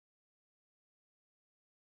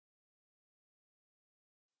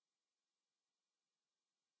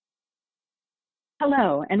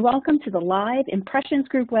Hello, and welcome to the live Impressions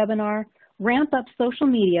Group webinar, Ramp Up Social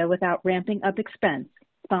Media Without Ramping Up Expense,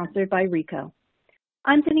 sponsored by Ricoh.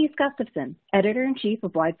 I'm Denise Gustafson, Editor-in-Chief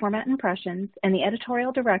of Wide Format Impressions and the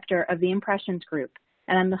Editorial Director of the Impressions Group,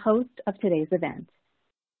 and I'm the host of today's event.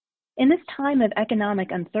 In this time of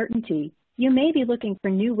economic uncertainty, you may be looking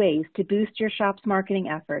for new ways to boost your shop's marketing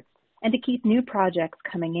efforts and to keep new projects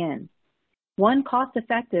coming in. One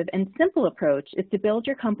cost-effective and simple approach is to build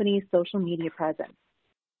your company's social media presence.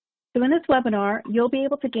 So in this webinar, you'll be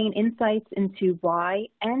able to gain insights into why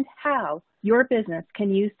and how your business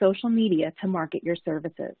can use social media to market your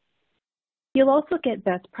services. You'll also get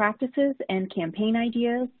best practices and campaign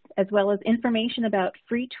ideas, as well as information about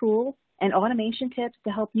free tools and automation tips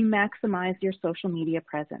to help you maximize your social media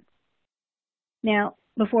presence. Now,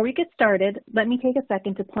 before we get started, let me take a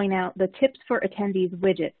second to point out the Tips for Attendees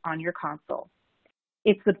widget on your console.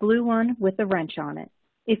 It's the blue one with the wrench on it.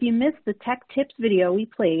 If you missed the tech tips video we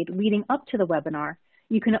played leading up to the webinar,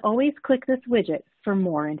 you can always click this widget for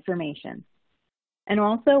more information. And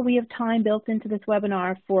also, we have time built into this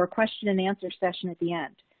webinar for a question and answer session at the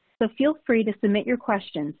end. So feel free to submit your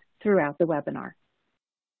questions throughout the webinar.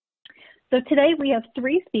 So today we have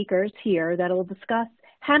three speakers here that will discuss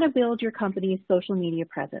how to build your company's social media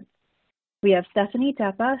presence. We have Stephanie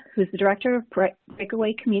Deppa, who's the Director of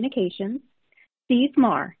Breakaway Communications, Steve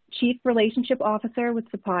Marr, Chief Relationship Officer with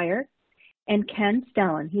Sapphire, and Ken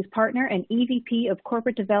Stellan, he's Partner and EVP of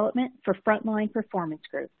Corporate Development for Frontline Performance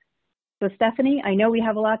Group. So Stephanie, I know we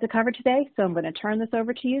have a lot to cover today, so I'm going to turn this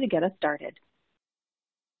over to you to get us started.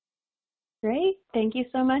 Great, thank you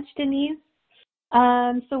so much, Denise.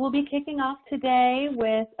 So we'll be kicking off today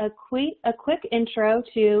with a quick intro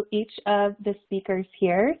to each of the speakers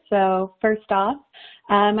here. So first off,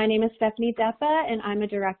 my name is Stephanie Deppa, and I'm a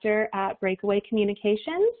director at Breakaway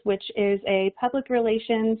Communications, which is a public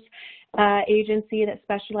relations agency that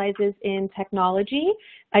specializes in technology.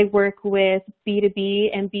 I work with B2B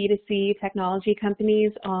and B2C technology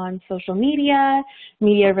companies on social media,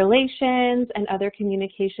 media relations, and other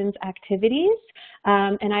communications activities.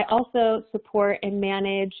 And I also support and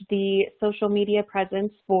manage the social media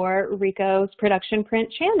presence for Ricoh's production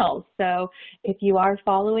print channels. So if you are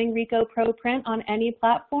following Ricoh ProPrint on any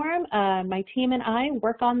platform, my team and I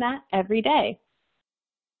work on that every day.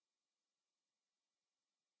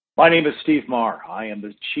 My name is Steve Marr. I am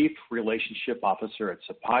the Chief Relationship Officer at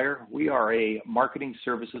Sapphire. We are a marketing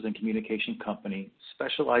services and communication company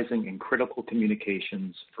specializing in critical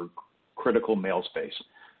communications for critical mail space.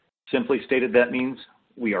 Simply stated, that means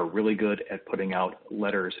we are really good at putting out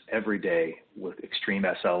letters every day with extreme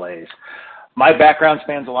SLAs. My background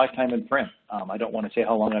spans a lifetime in print. I don't want to say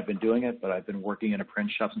how long I've been doing it, but I've been working in a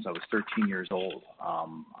print shop since I was 13 years old.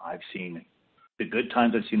 I've seen the good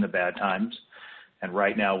times, I've seen the bad times. And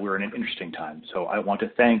right now we're in an interesting time. So I want to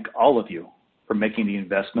thank all of you for making the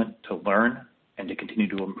investment to learn and to continue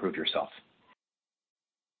to improve yourself.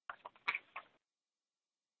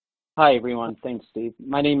 Hi, everyone. Thanks, Steve.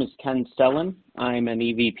 My name is Ken Stellan. I'm an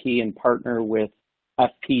EVP and partner with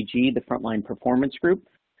FPG, the Frontline Performance Group.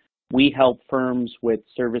 We help firms with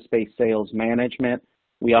service-based sales management.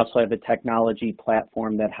 We also have a technology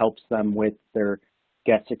platform that helps them with their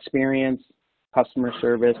guest experience, customer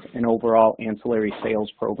service, and overall ancillary sales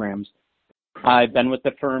programs. I've been with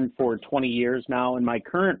the firm for 20 years now. In my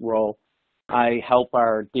current role, I help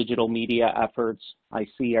our digital media efforts, I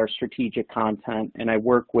see our strategic content, and I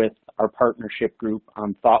work with our partnership group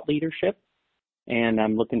on thought leadership. And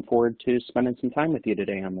I'm looking forward to spending some time with you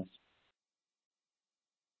today on this.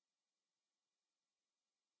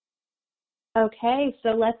 Okay,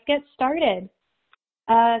 so let's get started.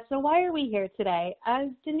 So why are we here today? As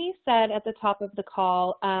Denise said at the top of the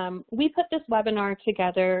call, we put this webinar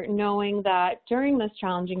together knowing that during this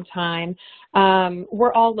challenging time,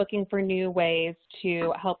 we're all looking for new ways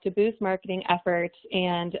to help to boost marketing efforts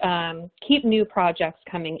and keep new projects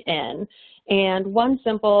coming in. And one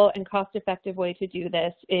simple and cost-effective way to do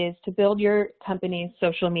this is to build your company's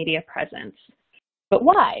social media presence. But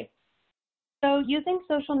why? So using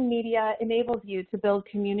social media enables you to build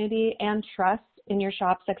community and trust in your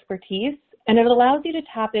shop's expertise, and it allows you to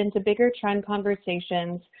tap into bigger trend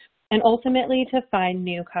conversations and ultimately to find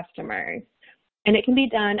new customers. And it can be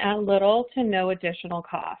done at little to no additional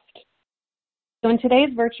cost. So in today's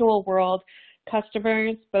virtual world,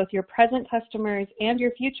 customers, both your present customers and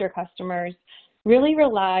your future customers, really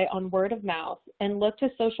rely on word of mouth and look to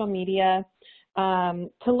social media to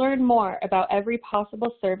learn more about every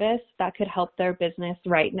possible service that could help their business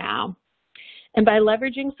right now. And by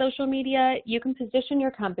leveraging social media, you can position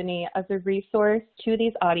your company as a resource to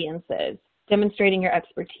these audiences demonstrating your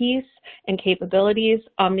expertise and capabilities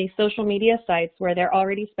on these social media sites where they're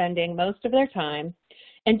already spending most of their time,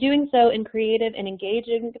 and doing so in creative and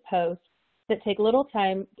engaging posts that take little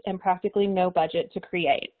time and practically no budget to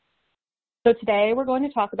create. So today we're going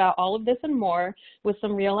to talk about all of this and more with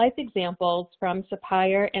some real-life examples from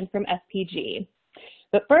Sapphire and from FPG.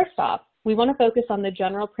 But first off, we want to focus on the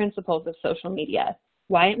general principles of social media,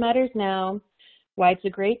 why it matters now, why it's a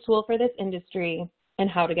great tool for this industry, and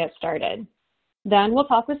how to get started. Then we'll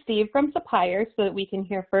talk with Steve from Sapphire so that we can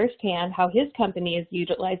hear firsthand how his company is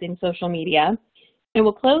utilizing social media. And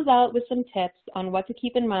we'll close out with some tips on what to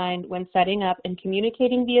keep in mind when setting up and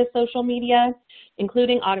communicating via social media,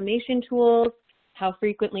 including automation tools, how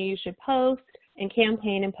frequently you should post, and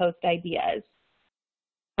campaign and post ideas.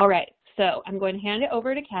 All right, so I'm going to hand it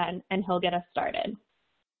over to Ken, and he'll get us started.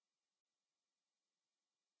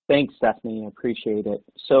 Thanks, Stephanie. I appreciate it.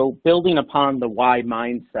 So building upon the why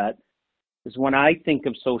mindset is when I think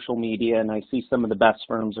of social media, and I see some of the best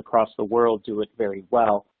firms across the world do it very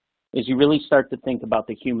well, is you really start to think about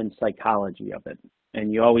the human psychology of it.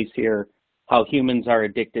 And you always hear how humans are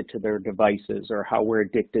addicted to their devices or how we're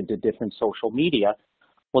addicted to different social media.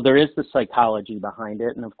 Well, there is the psychology behind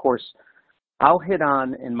it. And of course, I'll hit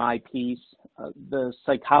on in my piece the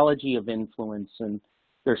psychology of influence. And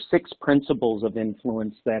there's 6 principles of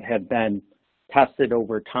influence that have been tested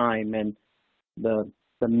over time. And the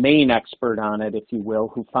main expert on it, if you will,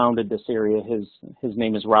 who founded this area, his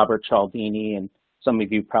name is Robert Cialdini, and some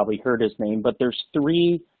of you probably heard his name, but there's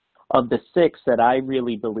 3 of the 6 that I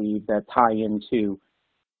really believe that tie into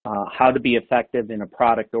how to be effective in a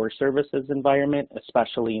product or services environment,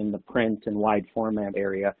 especially in the print and wide format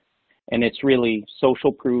area. And it's really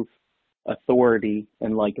social proof, authority,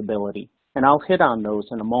 and likability. And I'll hit on those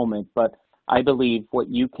in a moment, but I believe what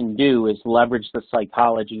you can do is leverage the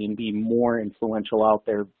psychology and be more influential out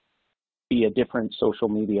there via different social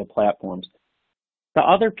media platforms. The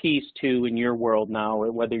other piece, too, in your world now,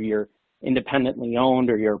 whether you're independently owned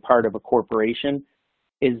or you're part of a corporation,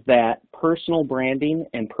 is that personal branding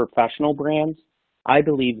and professional brands, I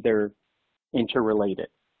believe they're interrelated.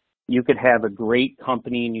 You could have a great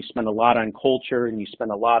company and you spend a lot on culture and you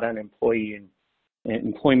spend a lot on employee and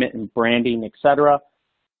employment and branding, et cetera.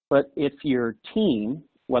 But if your team,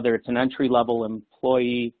 whether it's an entry-level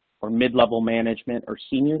employee or mid-level management or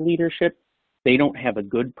senior leadership, they don't have a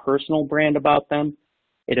good personal brand about them,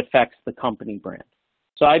 it affects the company brand.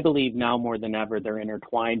 So I believe now more than ever they're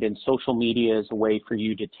intertwined, and social media is a way for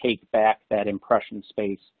you to take back that impression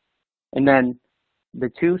space. And then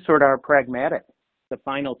the 2 sort of are pragmatic. The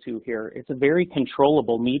final 2 here, it's a very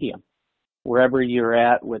controllable medium. Wherever you're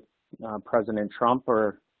at with President Trump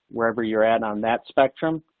or wherever you're at on that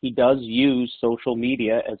spectrum, he does use social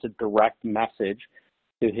media as a direct message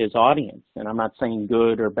to his audience. And I'm not saying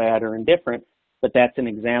good or bad or indifferent, but that's an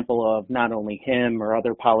example of not only him or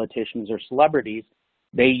other politicians or celebrities,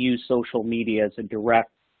 they use social media as a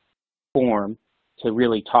direct form to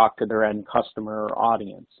really talk to their end customer or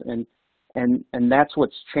audience. And that's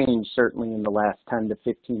what's changed certainly in the last 10 to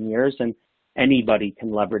 15 years. And anybody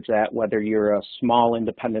can leverage that, whether you're a small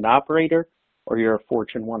independent operator or you're a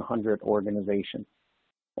Fortune 100 organization.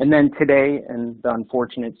 And then today, in the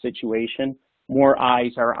unfortunate situation, more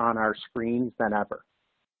eyes are on our screens than ever.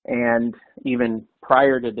 And even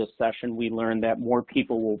prior to this session, we learned that more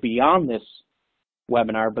people will be on this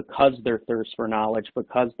webinar because their thirst for knowledge,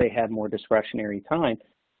 because they have more discretionary time.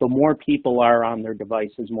 But more people are on their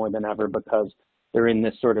devices more than ever because they're in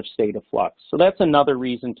this sort of state of flux. So that's another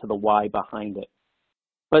reason to the why behind it.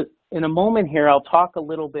 But in a moment here, I'll talk a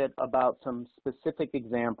little bit about some specific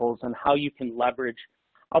examples and how you can leverage.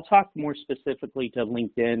 I'll talk more specifically to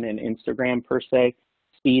LinkedIn and Instagram per se.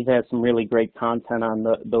 Steve has some really great content on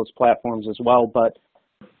those platforms as well. But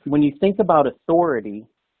when you think about authority,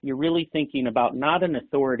 you're really thinking about not an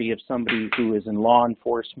authority of somebody who is in law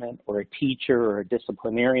enforcement or a teacher or a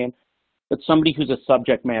disciplinarian, but somebody who's a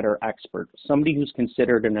subject matter expert, somebody who's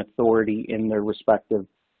considered an authority in their respective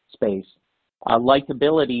space.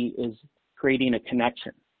 Likability is creating a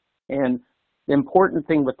connection. And the important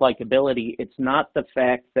thing with likability, it's not the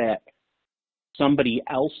fact that somebody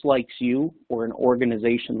else likes you or an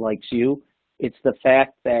organization likes you. It's the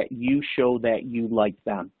fact that you show that you like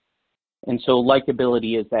them. And so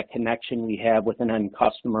likability is that connection we have with an end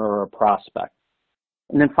customer or a prospect.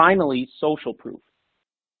 And then finally, social proof.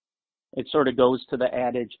 It sort of goes to the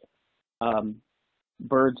adage,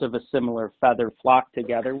 birds of a similar feather flock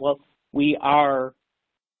together. Well, we are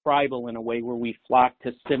tribal in a way where we flock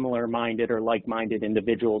to similar-minded or like-minded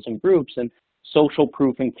individuals and groups, and social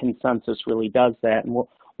proof and consensus really does that. And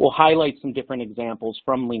we'll highlight some different examples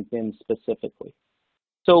from LinkedIn specifically.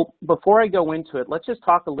 So before I go into it, let's just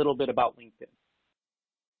talk a little bit about LinkedIn.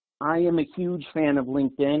 I am a huge fan of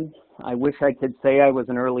LinkedIn. I wish I could say I was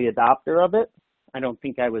an early adopter of it. I don't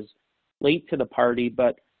think I was late to the party,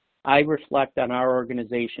 but I reflect on our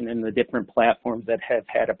organization and the different platforms that have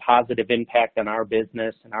had a positive impact on our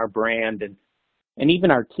business and our brand and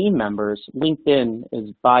even our team members. LinkedIn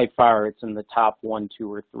is by far, it's in the top 1,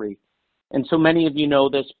 2, or 3. And so many of you know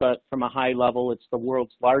this, but from a high level, it's the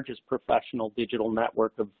world's largest professional digital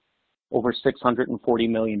network of over 640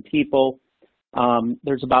 million people.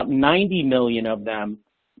 There's about 90 million of them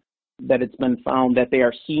that it's been found that they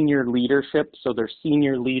are senior leadership, so they're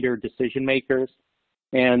senior leader decision makers,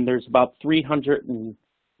 and there's about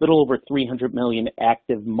little over 300 million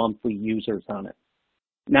active monthly users on it.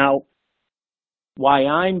 Now, why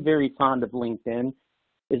I'm very fond of LinkedIn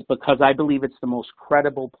is because I believe it's the most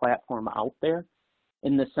credible platform out there,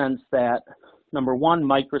 in the sense that, number one,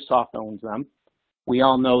 Microsoft owns them. We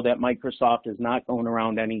all know that Microsoft is not going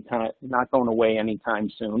away anytime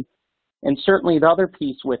soon. And certainly the other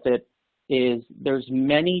piece with it is there's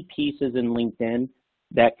many pieces in LinkedIn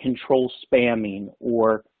that control spamming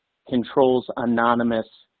or controls anonymous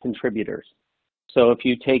contributors. So if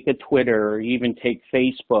you take a Twitter or even take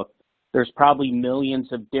Facebook, there's probably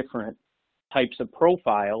millions of different types of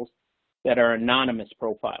profiles that are anonymous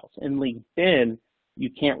profiles. In LinkedIn, you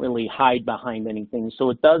can't really hide behind anything. So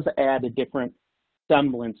it does add a different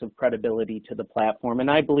semblance of credibility to the platform.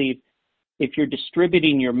 And I believe if you're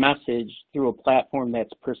distributing your message through a platform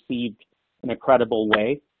that's perceived in a credible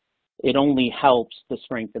way, it only helps the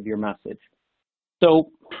strength of your message.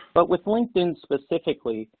 So, but with LinkedIn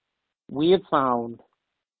specifically, we have found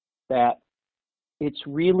that it's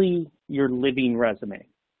really your living resume.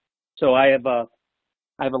 So I have a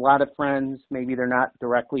lot of friends, maybe they're not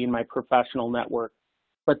directly in my professional network,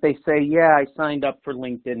 but they say, yeah, I signed up for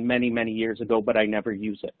LinkedIn many, many years ago, but I never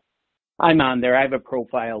use it. I'm on there, I have a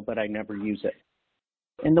profile, but I never use it.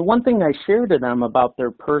 And the one thing I share to them about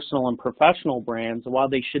their personal and professional brands, while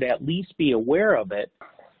they should at least be aware of it,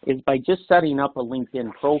 is by just setting up a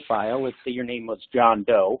LinkedIn profile. Let's say your name was John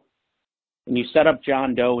Doe, and you set up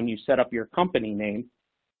John Doe and you set up your company name.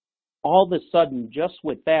 All of a sudden, just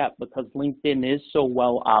with that, because LinkedIn is so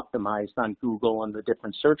well optimized on Google and the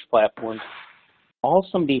different search platforms, all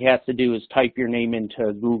somebody has to do is type your name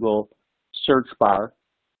into Google search bar,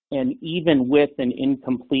 and even with an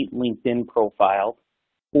incomplete LinkedIn profile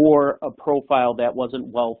or a profile that wasn't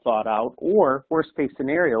well thought out, or worst case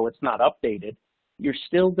scenario, it's not updated, you're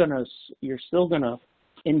still gonna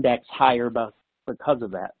index higher because of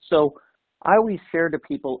that. So I always share to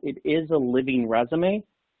people, it is a living resume,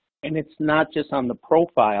 and it's not just on the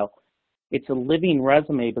profile, it's a living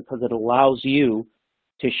resume because it allows you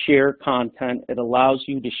to share content, it allows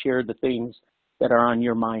you to share the things that are on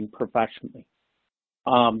your mind professionally.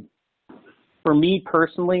 For me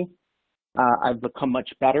personally, I've become much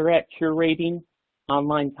better at curating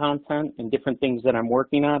online content and different things that I'm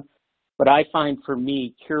working on, but I find for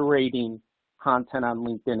me, curating content on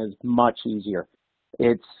LinkedIn is much easier.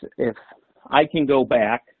 If I can go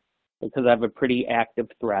back, because I have a pretty active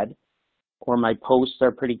thread, or my posts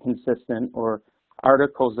are pretty consistent, or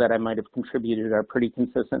articles that I might have contributed are pretty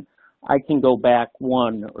consistent, I can go back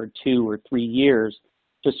 1 or 2 or 3 years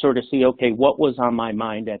to sort of see, okay, what was on my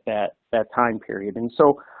mind at that time period. And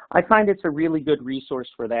so I find it's a really good resource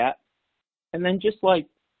for that. And then just like,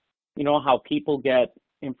 you know, how people get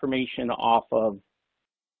information off of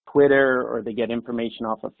Twitter or they get information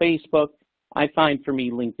off of Facebook, I find for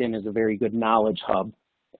me LinkedIn is a very good knowledge hub.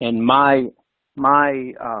 And my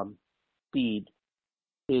feed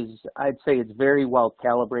is, I'd say it's very well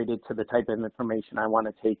calibrated to the type of information I want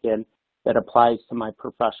to take in that applies to my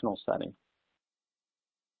professional setting.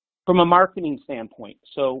 From a marketing standpoint,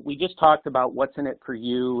 so we just talked about what's in it for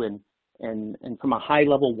you and from a high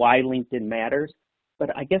level why LinkedIn matters.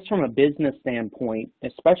 But I guess from a business standpoint,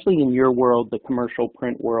 especially in your world, the commercial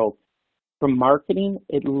print world, from marketing,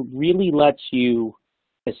 it really lets you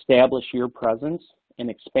establish your presence and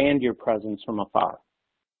expand your presence from afar.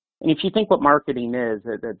 And if you think what marketing is,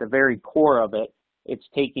 at the very core of it, it's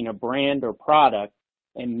taking a brand or product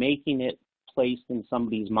and making it placed in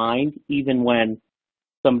somebody's mind, even when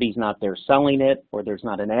somebody's not there selling it, or there's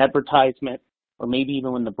not an advertisement, or maybe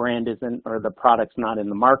even when the brand isn't or the product's not in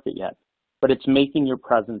the market yet. But it's making your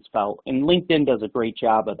presence felt. And LinkedIn does a great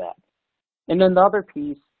job of that. And then the other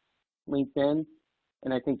piece, LinkedIn,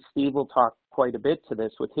 and I think Steve will talk quite a bit to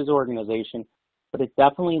this with his organization, but it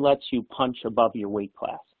definitely lets you punch above your weight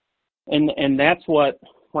class. And that's what,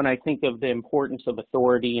 when I think of the importance of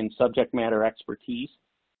authority and subject matter expertise,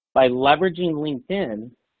 by leveraging LinkedIn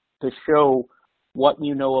to show what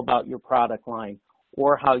you know about your product line,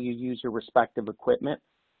 or how you use your respective equipment,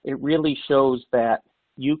 it really shows that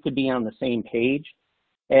you could be on the same page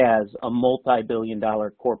as a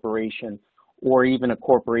multi-billion-dollar corporation or even a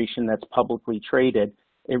corporation that's publicly traded.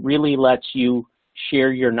 It really lets you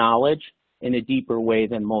share your knowledge in a deeper way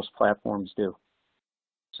than most platforms do.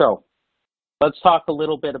 So let's talk a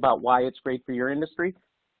little bit about why it's great for your industry.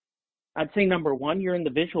 I'd say number one, you're in the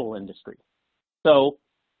visual industry. So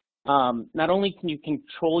not only can you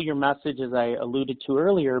control your message, as I alluded to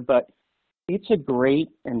earlier, but it's a great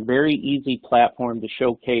and very easy platform to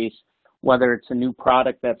showcase whether it's a new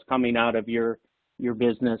product that's coming out of your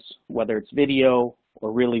business, whether it's video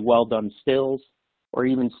or really well done stills, or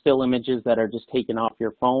even still images that are just taken off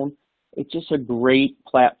your phone. It's just a great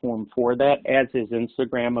platform for that, as is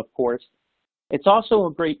Instagram, of course. It's also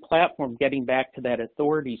a great platform, getting back to that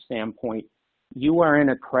authority standpoint. You are in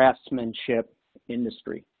a craftsmanship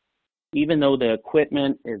industry. Even though the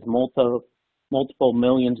equipment is multiple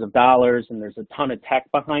millions of dollars and there's a ton of tech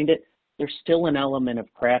behind it, there's still an element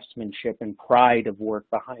of craftsmanship and pride of work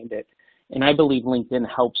behind it. And I believe LinkedIn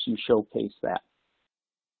helps you showcase that.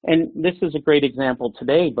 And this is a great example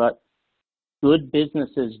today, but good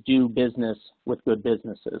businesses do business with good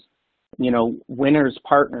businesses. You know, winners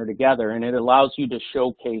partner together, and it allows you to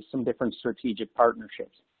showcase some different strategic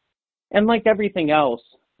partnerships. And like everything else,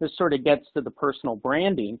 this sort of gets to the personal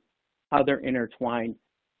branding, how they're intertwined.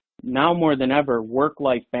 Now more than ever,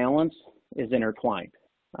 work-life balance is intertwined.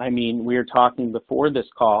 I mean, we were talking before this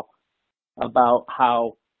call about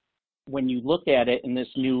how when you look at it in this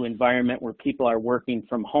new environment where people are working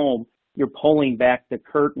from home, you're pulling back the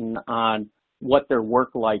curtain on what their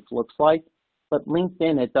work life looks like. But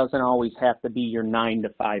LinkedIn, it doesn't always have to be your 9 to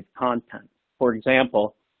 5 content. For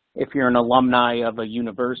example, if you're an alumni of a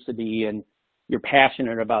university and you're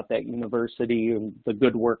passionate about that university and the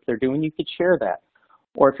good work they're doing, you could share that.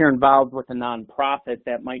 Or if you're involved with a nonprofit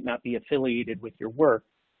that might not be affiliated with your work,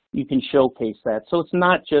 you can showcase that. So it's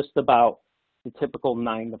not just about the typical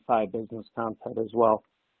 9 to 5 business content as well.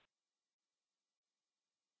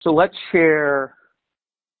 So let's share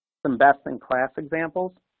some best-in-class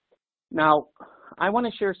examples. Now, I want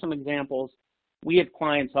to share some examples. We have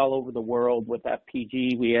clients all over the world with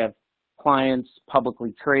FPG. We have clients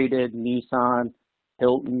publicly traded, Nissan,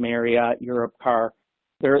 Hilton, Marriott, Europcar.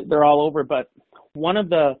 They're all over, but one of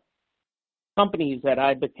the companies that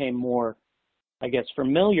I became more, I guess,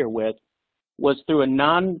 familiar with was through a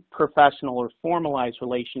non-professional or formalized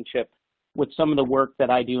relationship with some of the work that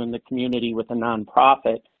I do in the community with a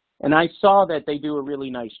nonprofit. And I saw that they do a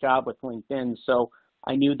really nice job with LinkedIn, so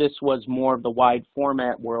I knew this was more of the wide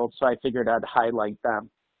format world, so I figured I'd highlight them.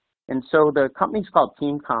 And so the company's called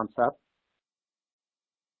Team Concept.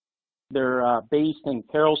 They're based in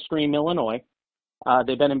Carroll Stream, Illinois.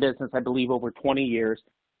 They've been in business, I believe, over 20 years.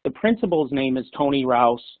 The principal's name is Tony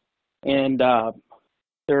Rouse, and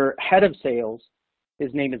their head of sales,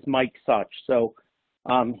 his name is Mike Such. So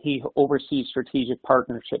he oversees strategic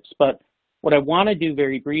partnerships. But what I want to do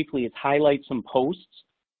very briefly is highlight some posts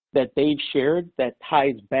that they've shared that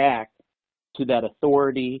ties back to that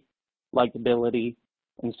authority, likability,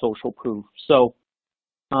 and social proof. So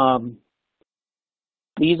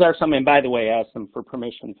these are some, and by the way, I asked them for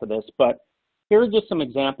permission for this, but here are just some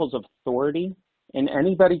examples of authority, and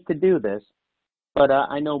anybody could do this, but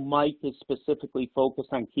I know Mike is specifically focused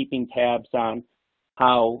on keeping tabs on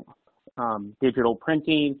how digital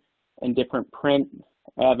printing and different print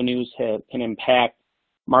avenues can impact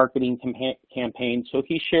marketing campaigns. So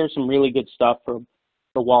he shares some really good stuff from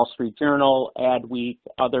the Wall Street Journal, Adweek,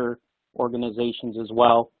 other organizations as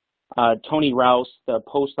well. Tony Rouse, the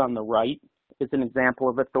post on the right, is an example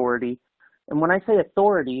of authority. And when I say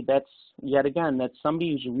authority, that's, yet again, that's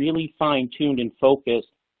somebody who's really fine-tuned and focused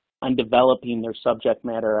on developing their subject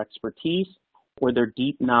matter expertise or their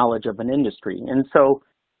deep knowledge of an industry. And so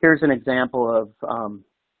here's an example of,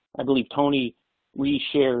 I believe Tony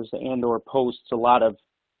reshares and or posts a lot of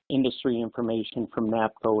industry information from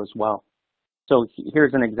NAPCO as well. So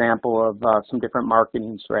here's an example of some different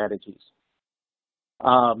marketing strategies.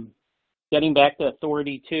 Getting back to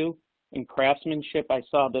authority too, in craftsmanship, I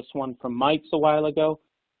saw this one from Mike's a while ago.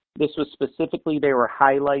 This was specifically, they were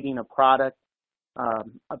highlighting a product,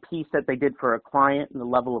 a piece that they did for a client and the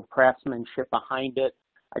level of craftsmanship behind it.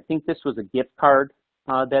 I think this was a gift card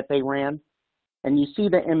that they ran. And you see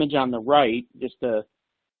the image on the right, just to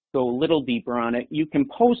go a little deeper on it. You can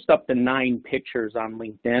post up to 9 pictures on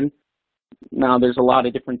LinkedIn. Now, there's a lot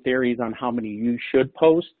of different theories on how many you should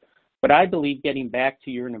post, but I believe getting back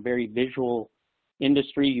to you're in a very visual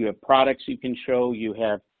industry, you have products you can show, you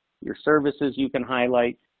have your services you can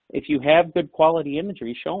highlight. If you have good quality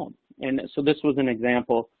imagery, show them. And so this was an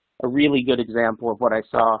example a really good example of what I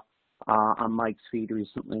saw on Mike's feed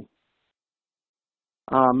recently.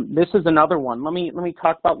 This is another one. Let me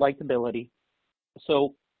talk about likability.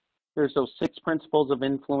 So there's those 6 principles of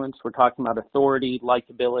influence. We're talking about authority,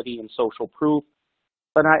 likability, and social proof.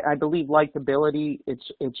 But I believe likability,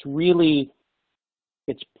 it's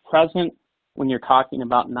present when you're talking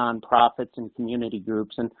about nonprofits and community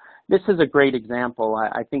groups. And this is a great example.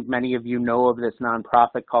 I think many of you know of this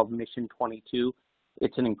nonprofit called Mission 22.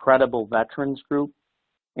 It's an incredible veterans group.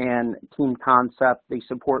 And Team Concept, they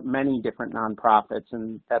support many different nonprofits,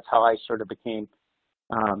 and that's how I sort of became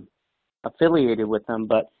affiliated with them.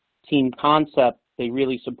 But Team Concept, they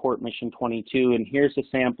really support Mission 22, and here's a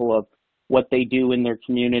sample of what they do in their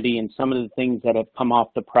community and some of the things that have come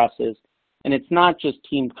off the presses. And it's not just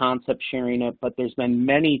Team Concept sharing it, but there's been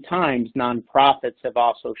many times nonprofits have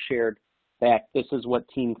also shared back, this is what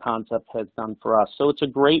Team Concept has done for us. So it's a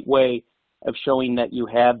great way of showing that you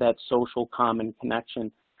have that social common connection.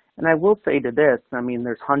 And I will say to this, I mean,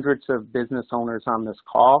 there's hundreds of business owners on this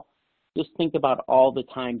call. Just think about all the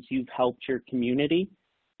times you've helped your community,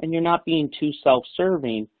 and you're not being too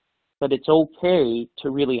self-serving, but it's okay to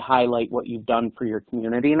really highlight what you've done for your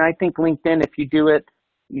community. And I think LinkedIn, if you do it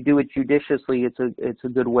judiciously, it's a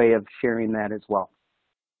good way of sharing that as well.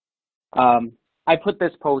 I put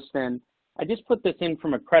this post in. I just put this in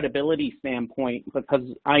from a credibility standpoint because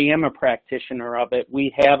I am a practitioner of it.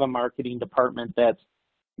 We have a marketing department that's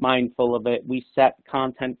mindful of it. We set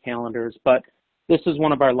content calendars, but this is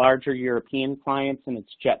one of our larger European clients, and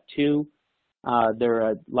it's Jet2.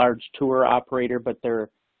 They're a large tour operator, but they're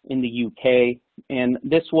in the UK. And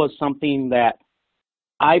this was something that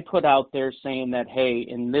I put out there saying that, hey,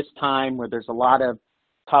 in this time where there's a lot of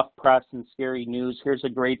tough press and scary news, here's a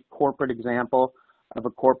great corporate example of a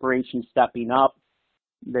corporation stepping up.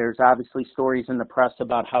 There's obviously stories in the press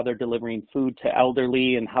about how they're delivering food to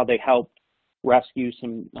elderly and how they helped rescue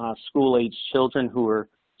some school-aged children who were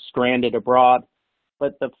stranded abroad.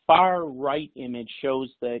 But the far right image shows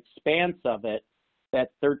the expanse of it,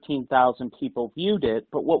 that 13,000 people viewed it.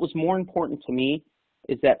 But what was more important to me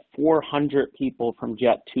is that 400 people from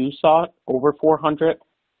Jet2 saw it, over 400,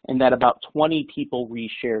 and that about 20 people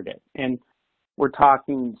reshared it. And we're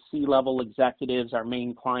talking C-level executives, our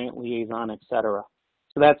main client liaison, et cetera.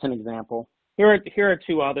 So that's an example. Here are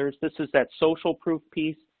 2 others. This is that social proof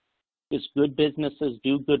piece. Just good businesses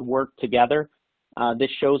do good work together. This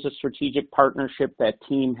shows a strategic partnership that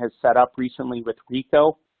team has set up recently with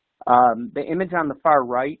Ricoh. The image on the far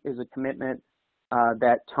right is a commitment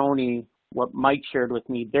that Tony, what Mike shared with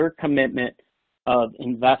me, their commitment of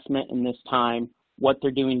investment in this time, what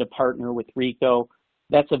they're doing to partner with Ricoh.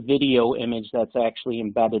 That's a video image that's actually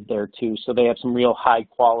embedded there too. So they have some real high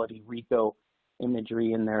quality Ricoh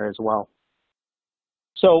imagery in there as well.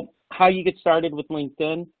 So how you get started with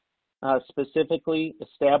LinkedIn, specifically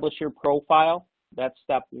establish your profile. That's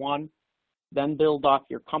step 1. Then build off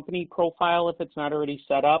your company profile if it's not already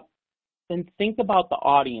set up. Then think about the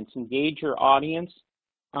audience. Engage your audience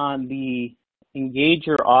on the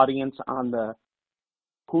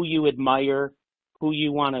who you admire, who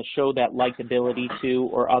you want to show that likability to,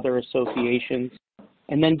 or other associations,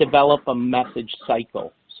 and then develop a message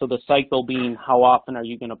cycle. So the cycle being, how often are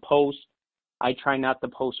you going to post? I try not to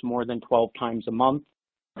post more than 12 times a month,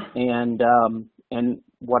 and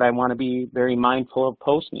what I want to be very mindful of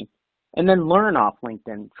posting. And then learn off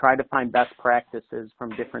LinkedIn. Try to find best practices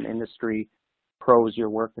from different industry pros you're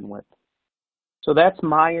working with. So that's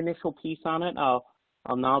my initial piece on it. I'll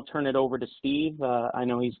now turn it over to Steve. I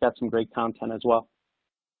know he's got some great content as well.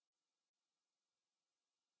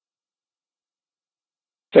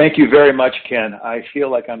 Thank you very much, Ken. I feel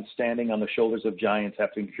like I'm standing on the shoulders of giants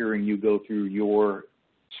after hearing you go through your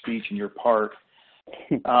speech and your part.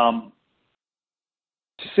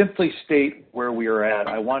 To simply state where we are at,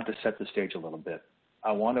 I wanted to set the stage a little bit.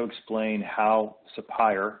 I want to explain how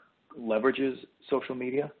Sapphire leverages social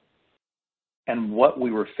media and what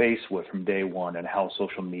we were faced with from day one and how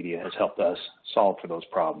social media has helped us solve for those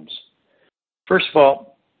problems. First of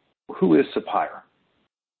all, who is Sapphire?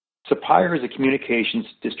 Sapphire is a communications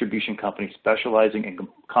distribution company specializing in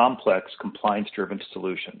complex compliance-driven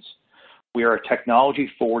solutions. We are a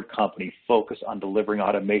technology-forward company focused on delivering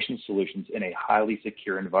automation solutions in a highly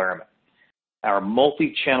secure environment. Our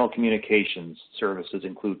multi-channel communications services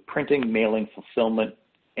include printing, mailing, fulfillment,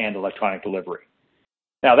 and electronic delivery.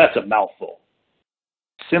 Now, that's a mouthful.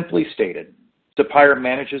 Simply stated, Sapphire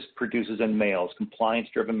manages, produces, and mails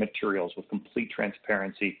compliance-driven materials with complete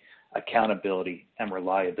transparency, accountability, and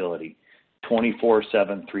reliability, 24/7,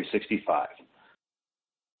 365.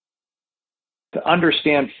 To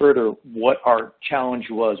understand further what our challenge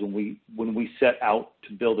was when we set out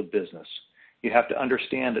to build a business, you have to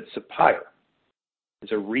understand that Sapphire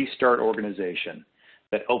is a restart organization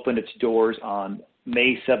that opened its doors on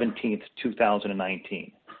May 17th,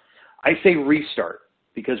 2019. I say restart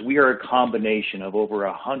because we are a combination of over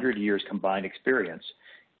 100 years combined experience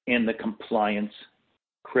in the compliance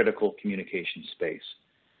critical communication space.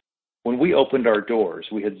 When we opened our doors,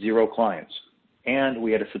 we had 0 clients, and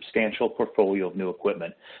we had a substantial portfolio of new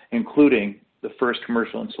equipment, including the first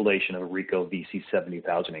commercial installation of a Ricoh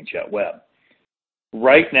VC70,000 inkjet web.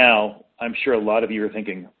 Right now, I'm sure a lot of you are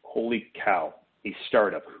thinking, holy cow, a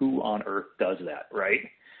startup, who on earth does that, right?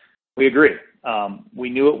 We agree. We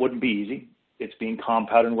knew it wouldn't be easy. It's being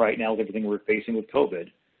compounded right now with everything we're facing with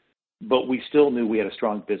COVID, but we still knew we had a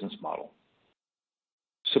strong business model.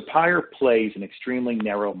 Sapphire plays an extremely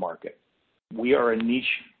narrow market. We are a niche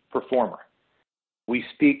performer. We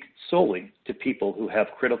speak solely to people who have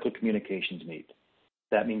critical communications needs.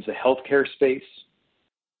 That means the healthcare space,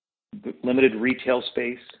 the limited retail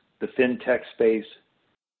space, the fintech space,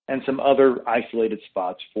 and some other isolated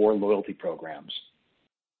spots for loyalty programs.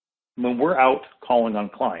 When we're out calling on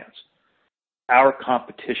clients, our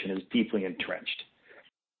competition is deeply entrenched.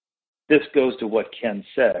 This goes to what Ken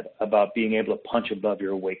said about being able to punch above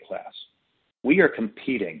your weight class. We are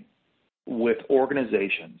competing with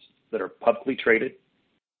organizations that are publicly traded,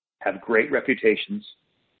 have great reputations,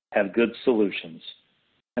 have good solutions,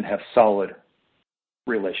 and have solid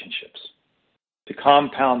relationships. To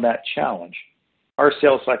compound that challenge, our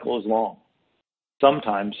sales cycle is long,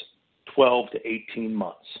 sometimes 12 to 18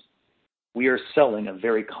 months. We are selling a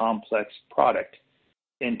very complex product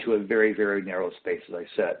into a very, very narrow space, as I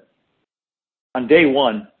said. On day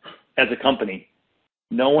one, as a company,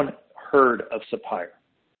 no one heard of Sapphire.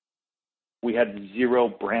 We had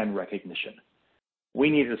 0 brand recognition. We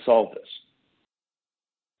needed to solve this.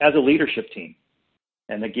 As a leadership team,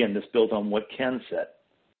 and again, this builds on what Ken said,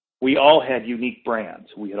 we all had unique brands.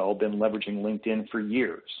 We had all been leveraging LinkedIn for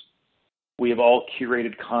years. We have all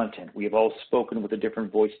curated content. We have all spoken with a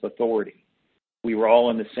different voice of authority. We were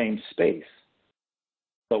all in the same space,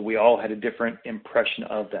 but we all had a different impression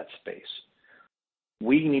of that space.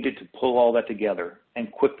 We needed to pull all that together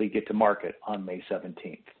and quickly get to market on May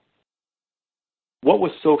 17th. What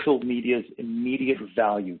was social media's immediate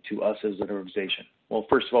value to us as an organization? Well,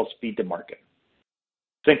 first of all, speed to market.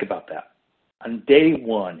 Think about that. On day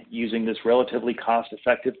one, using this relatively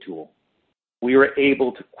cost-effective tool, we were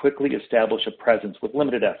able to quickly establish a presence with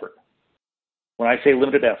limited effort. When I say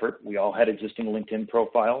limited effort, we all had existing LinkedIn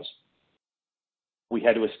profiles. We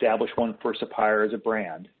had to establish one for Sapphire as a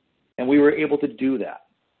brand, and we were able to do that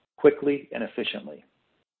quickly and efficiently.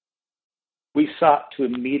 We sought to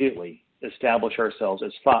immediately establish ourselves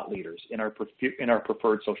as thought leaders in our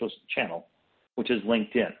preferred social channel, which is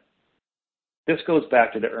LinkedIn. This goes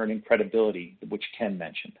back to the earning credibility, which Ken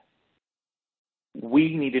mentioned.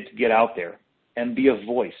 We needed to get out there and be a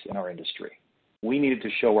voice in our industry. We needed to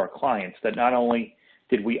show our clients that not only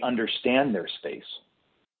did we understand their space,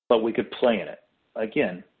 but we could play in it.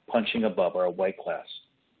 Again, punching above our weight class.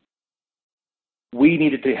 We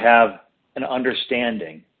needed to have an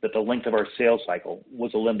understanding that the length of our sales cycle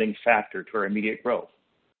was a limiting factor to our immediate growth.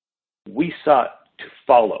 We sought to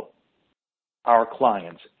follow our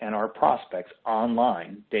clients and our prospects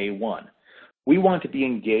online day one. We wanted to be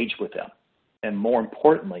engaged with them. And more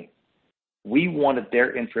importantly, we wanted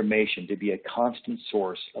their information to be a constant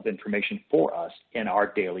source of information for us in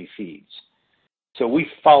our daily feeds. So we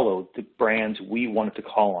followed the brands we wanted to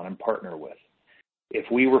call on and partner with. If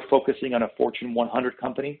we were focusing on a Fortune 100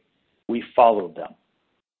 company, we followed them.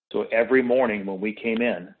 So every morning when we came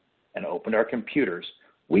in and opened our computers,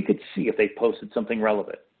 we could see if they posted something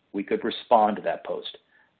relevant. We could respond to that post.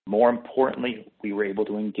 More importantly, we were able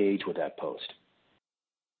to engage with that post.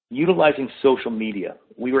 Utilizing social media,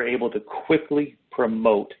 we were able to quickly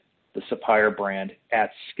promote the Sapphire brand at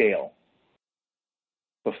scale.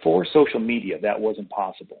 Before social media, that wasn't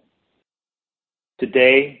possible.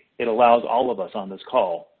 Today, it allows all of us on this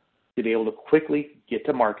call to be able to quickly get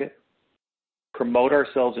to market, promote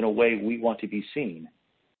ourselves in a way we want to be seen,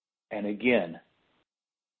 and again,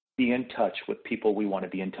 be in touch with people we want to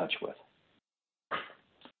be in touch with.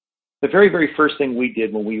 The very, very first thing we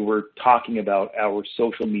did when we were talking about our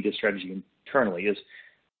social media strategy internally is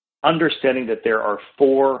understanding that there are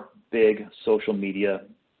 4 big social media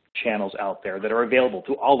channels out there that are available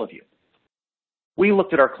to all of you. We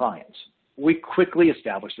looked at our clients. We quickly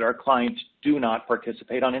established that our clients do not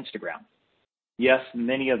participate on Instagram. Yes,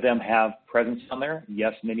 many of them have presence on there.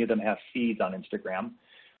 Yes, many of them have feeds on Instagram.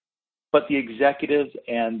 But the executives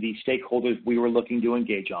and the stakeholders we were looking to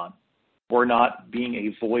engage on were not being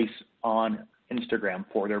a voice on Instagram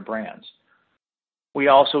for their brands. We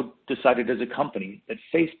also decided as a company that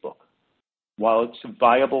Facebook, while it's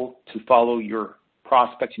viable to follow your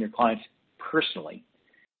prospects and your clients personally,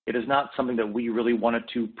 it is not something that we really wanted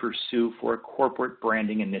to pursue for a corporate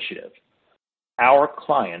branding initiative. Our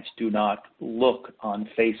clients do not look on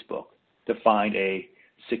Facebook to find a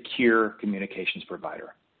secure communications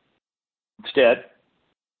provider. Instead,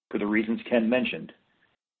 for the reasons Ken mentioned,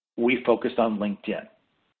 we focused on LinkedIn.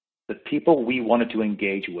 The people we wanted to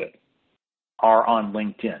engage with are on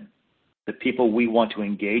LinkedIn. The people we want to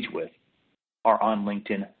engage with are on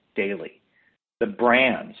LinkedIn daily. The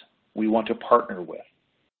brands we want to partner with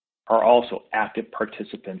are also active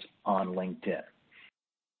participants on LinkedIn.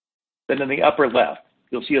 Then in the upper left,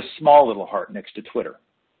 you'll see a small little heart next to Twitter.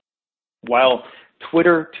 While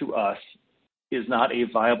Twitter to us is not a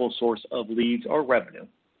viable source of leads or revenue,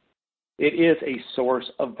 it is a source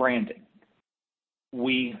of branding.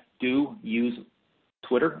 We do use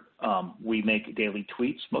Twitter. We make daily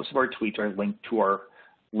tweets. Most of our tweets are linked to our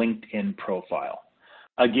LinkedIn profile.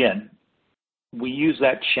 Again, we use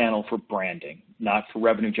that channel for branding, not for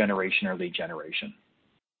revenue generation or lead generation.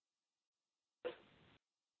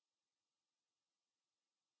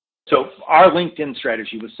 So our LinkedIn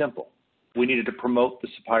strategy was simple. We needed to promote the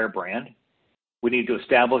Sapphire brand. We needed to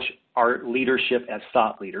establish our leadership as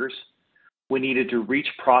thought leaders. We needed to reach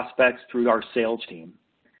prospects through our sales team.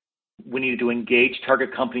 We needed to engage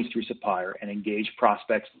target companies through Sapphire and engage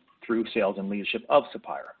prospects through sales and leadership of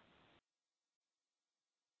Sapphire.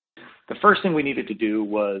 The first thing we needed to do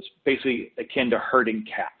was basically akin to herding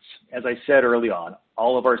cats. As I said early on,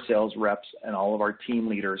 all of our sales reps and all of our team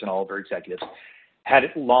leaders and all of our executives had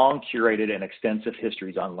long curated and extensive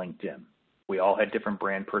histories on LinkedIn. We all had different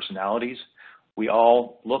brand personalities. We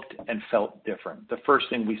all looked and felt different. The first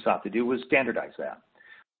thing we sought to do was standardize that.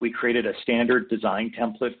 We created a standard design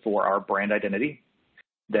template for our brand identity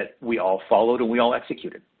that we all followed and we all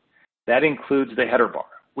executed. That includes the header bar.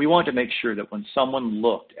 We wanted to make sure that when someone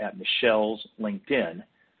looked at Michelle's LinkedIn,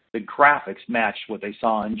 the graphics matched what they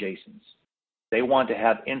saw in Jason's. They wanted to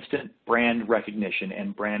have instant brand recognition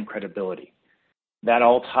and brand credibility. That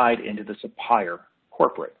all tied into the Sapphire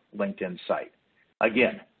corporate LinkedIn site.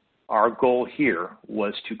 Again, our goal here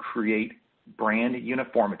was to create brand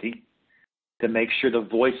uniformity, to make sure the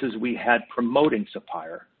voices we had promoting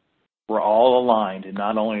Sapphire were all aligned in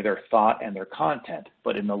not only their thought and their content,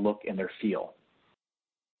 but in the look and their feel.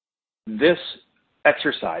 This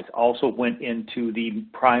exercise also went into the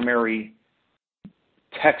primary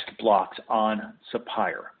text blocks on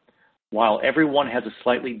Sapphire. While everyone has a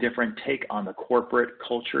slightly different take on the corporate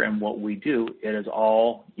culture and what we do, it is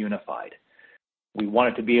all unified. We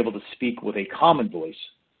wanted to be able to speak with a common voice,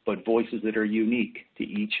 but voices that are unique to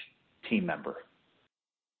each team member.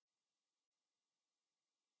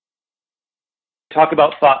 Talk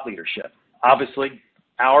about thought leadership. Obviously,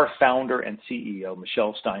 our founder and CEO,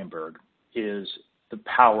 Michelle Steinberg, is the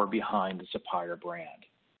power behind the Sapphire brand.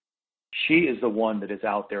 She is the one that is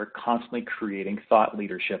out there constantly creating thought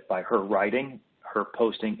leadership by her writing, her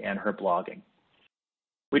posting, and her blogging.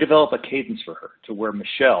 We develop a cadence for her to where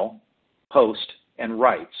Michelle posts and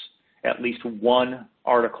writes at least one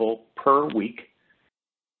article per week,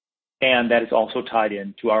 and that is also tied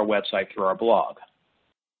into our website through our blog.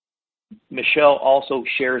 Michelle also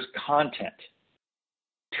shares content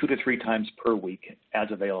 2 to 3 times per week as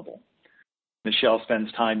available. Michelle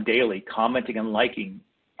spends time daily commenting and liking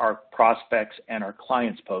our prospects and our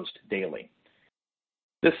clients' posts daily.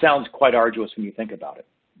 This sounds quite arduous when you think about it,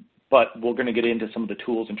 but we're going to get into some of the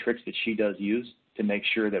tools and tricks that she does use to make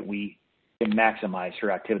sure that we can maximize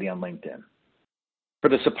her activity on LinkedIn. For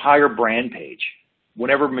the Sapphire brand page,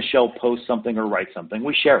 whenever Michelle posts something or writes something,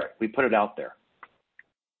 we share it. We put it out there.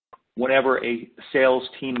 Whenever a sales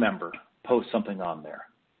team member posts something on there,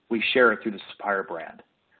 we share it through the Sapphire brand.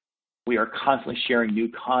 We are constantly sharing new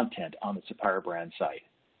content on the Sapphire brand site.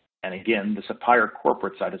 And again, the Sapphire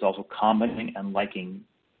corporate site is also commenting and liking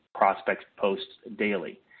prospects' posts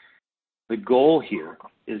daily. The goal here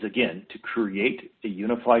is, again, to create a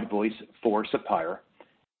unified voice for Sapphire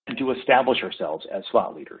and to establish ourselves as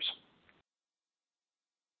thought leaders.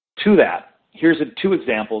 To that, here's 2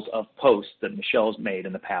 examples of posts that Michelle's made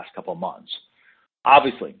in the past couple of months.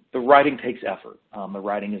 Obviously, the writing takes effort. The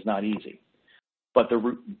writing is not easy.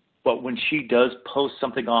 But when she does post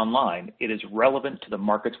something online, it is relevant to the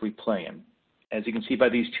markets we play in, as you can see by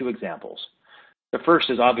these 2 examples. The first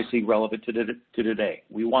is obviously relevant to today.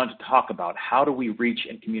 We want to talk about how do we reach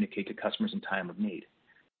and communicate to customers in time of need.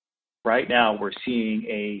 Right now, we're seeing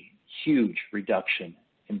a huge reduction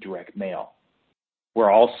in direct mail.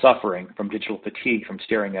 We're all suffering from digital fatigue from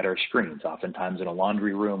staring at our screens, oftentimes in a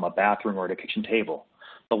laundry room, a bathroom, or at a kitchen table.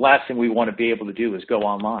 The last thing we want to be able to do is go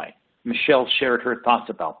online. Michelle shared her thoughts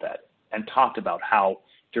about that and talked about how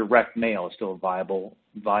direct mail is still a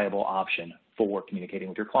viable option for communicating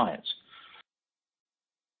with your clients.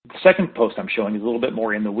 The second post I'm showing is a little bit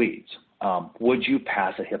more in the weeds. Would you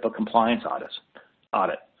pass a HIPAA compliance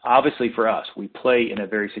audit? Obviously for us, we play in a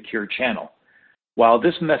very secure channel. While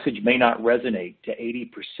this message may not resonate to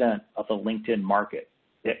 80% of the LinkedIn market,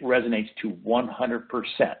 it resonates to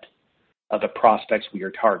 100% of the prospects we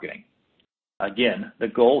are targeting. Again, the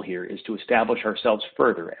goal here is to establish ourselves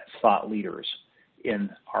further as thought leaders in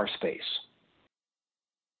our space.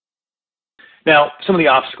 Now, some of the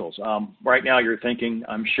obstacles. Right now you're thinking,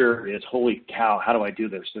 I'm sure, is, holy cow, how do I do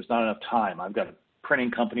this? There's not enough time. I've got a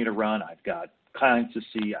printing company to run. I've got clients to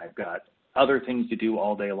see. I've got other things to do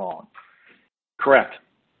all day long. Correct.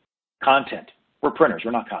 Content. We're printers.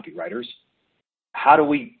 We're not copywriters. How do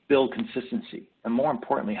we build consistency? And more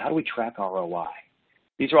importantly, how do we track ROI?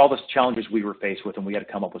 These are all the challenges we were faced with and we had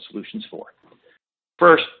to come up with solutions for.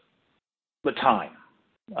 First, the time.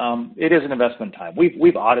 It is an investment in time.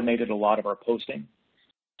 We've automated a lot of our posting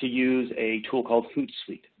to use a tool called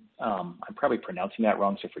Hootsuite. I'm probably pronouncing that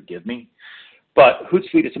wrong, so forgive me. But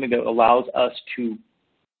Hootsuite is something that allows us to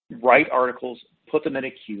write articles, put them in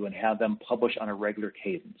a queue, and have them published on a regular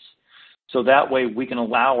cadence. So that way we can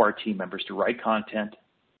allow our team members to write content,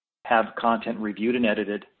 have content reviewed and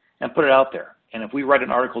edited, and put it out there. And if we write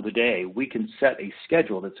an article today, we can set a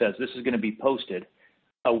schedule that says this is going to be posted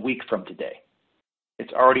a week from today.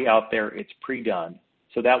 It's already out there. It's pre-done.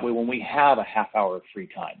 So that way when we have a half hour of free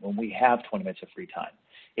time, when we have 20 minutes of free time,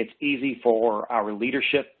 it's easy for our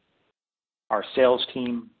leadership, our sales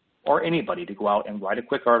team, or anybody to go out and write a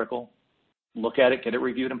quick article, look at it, get it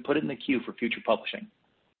reviewed, and put it in the queue for future publishing.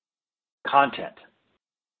 Content.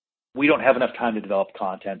 We don't have enough time to develop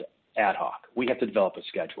content ad hoc. We have to develop a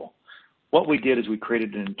schedule. What we did is we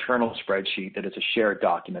created an internal spreadsheet that is a shared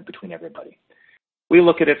document between everybody. We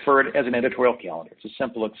look at it as an editorial calendar. It's a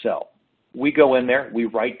simple Excel. We go in there, we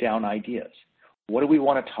write down ideas. What do we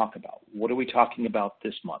want to talk about? What are we talking about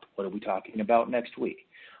this month? What are we talking about next week?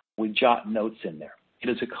 We jot notes in there. It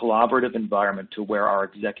is a collaborative environment to where our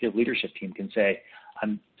executive leadership team can say,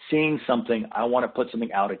 I'm seeing something, I want to put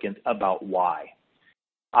something out about why.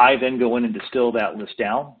 I then go in and distill that list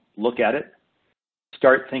down, look at it,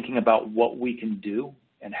 start thinking about what we can do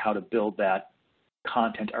and how to build that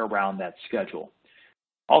content around that schedule.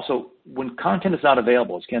 Also, when content is not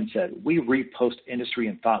available, as Ken said, we repost industry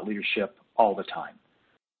and thought leadership all the time.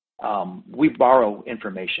 We borrow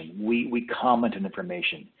information. We comment on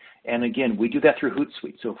information. And again, we do that through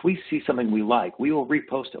Hootsuite. So if we see something we like, we will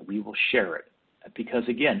repost it. We will share it. Because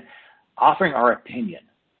again, offering our opinion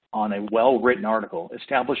on a well-written article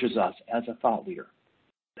establishes us as a thought leader.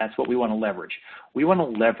 That's what we want to leverage. We want to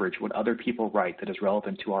leverage what other people write that is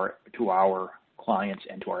relevant to our clients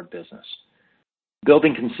and to our business.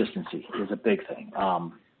 Building consistency is a big thing.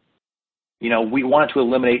 We wanted to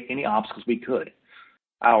eliminate any obstacles we could.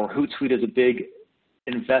 Our Hootsuite is a big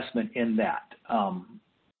investment in that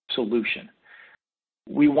solution.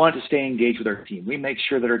 We want to stay engaged with our team. We make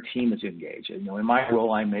sure that our team is engaged. In my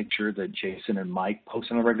role, I make sure that Jason and Mike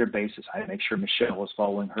post on a regular basis. I make sure Michelle is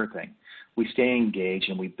following her thing. We stay engaged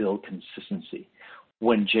and we build consistency.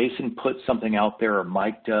 When Jason puts something out there, or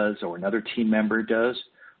Mike does, or another team member does,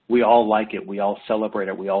 we all like it. We all celebrate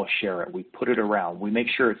it. We all share it. We put it around. We make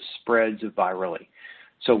sure it spreads virally.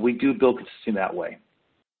 So we do build consistency that way.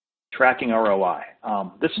 Tracking ROI.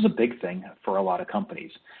 This is a big thing for a lot of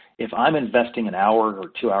companies. If I'm investing an hour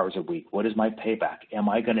or 2 hours a week, what is my payback? Am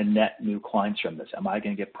I going to net new clients from this? Am I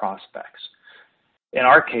going to get prospects? In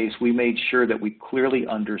our case, we made sure that we clearly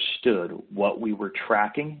understood what we were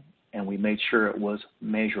tracking, and we made sure it was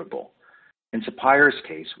measurable. In Sapire's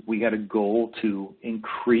case, we had a goal to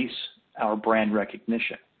increase our brand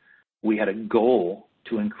recognition. We had a goal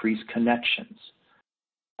to increase connections.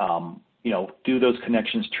 Do those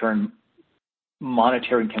connections turn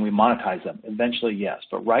monetary, and can we monetize them? Eventually, yes.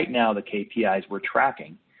 But right now, the KPIs we're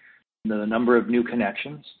tracking, the number of new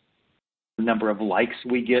connections, the number of likes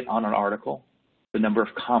we get on an article, the number of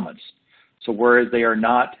comments. So whereas they are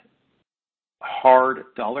not hard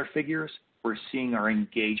dollar figures, we're seeing our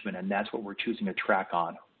engagement, and that's what we're choosing to track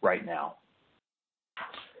on right now.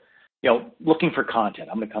 Looking for content.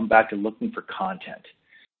 I'm going to come back to looking for content.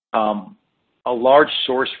 A large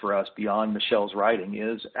source for us beyond Michelle's writing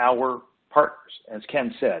is our partners. As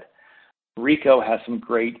Ken said, Rico has some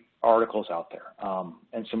great articles out there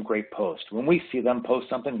and some great posts. When we see them post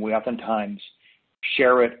something, we oftentimes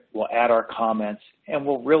share it, we'll add our comments, and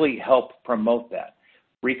we'll really help promote that.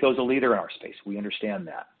 Rico's a leader in our space. We understand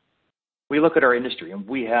that. We look at our industry, and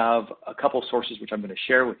we have a couple sources which I'm going to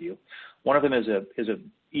share with you. One of them is a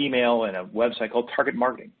email and a website called Target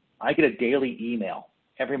Marketing. I get a daily email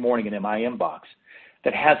every morning in my inbox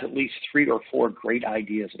that has at least 3 or 4 great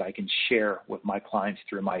ideas that I can share with my clients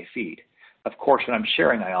through my feed. Of course, when I'm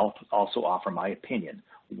sharing, I also offer my opinion.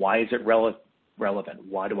 Why is it relevant?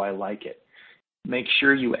 Why do I like it? Make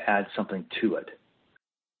sure you add something to it.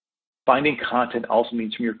 Finding content also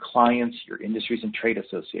means from your clients, your industries, and trade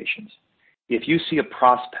associations. If you see a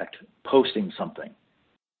prospect posting something,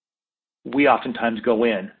 we oftentimes go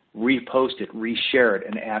in, repost it, reshare it,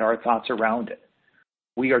 and add our thoughts around it.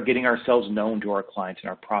 We are getting ourselves known to our clients and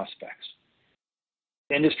our prospects.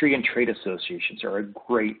 Industry and trade associations are a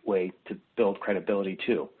great way to build credibility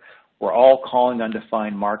too. We're all calling on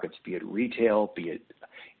defined markets, be it retail, be it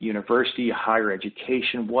university, higher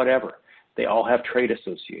education, whatever. They all have trade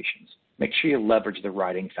associations. Make sure you leverage the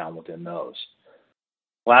writing found within those.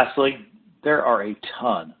 Lastly, there are a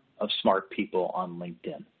ton of smart people on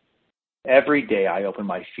LinkedIn. Every day I open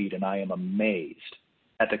my feed and I am amazed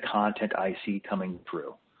at the content I see coming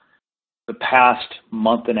through. The past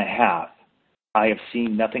month and a half, I have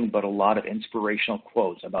seen nothing but a lot of inspirational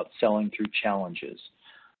quotes about selling through challenges,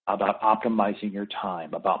 about optimizing your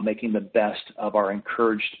time, about making the best of our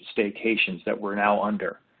encouraged staycations that we're now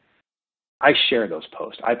under. I share those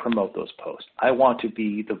posts. I promote those posts. I want to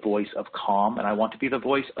be the voice of calm, and I want to be the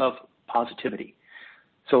voice of positivity.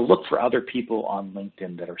 So look for other people on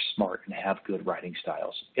LinkedIn that are smart and have good writing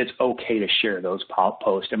styles. It's okay to share those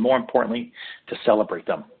posts, and more importantly, to celebrate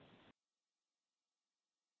them.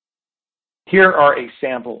 Here are a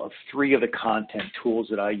sample of 3 of the content tools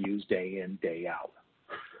that I use day in, day out.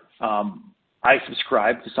 I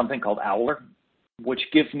subscribe to something called Owler, which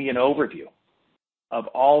gives me an overview of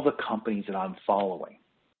all the companies that I'm following.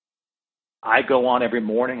 I go on every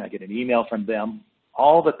morning, I get an email from them,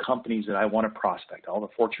 all the companies that I want to prospect, all the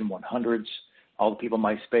Fortune 100s, all the people in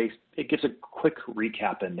my space. It gives a quick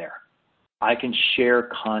recap in there. I can share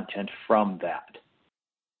content from that.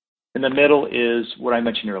 In the middle is what I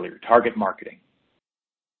mentioned earlier, Target Marketing.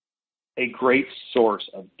 A great source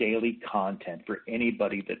of daily content for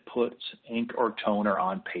anybody that puts ink or toner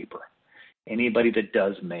on paper, anybody that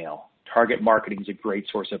does mail. Target Marketing is a great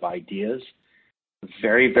source of ideas,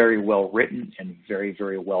 very, very well written and very,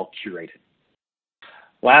 very well curated.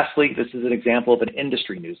 Lastly, this is an example of an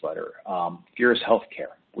industry newsletter, Fierce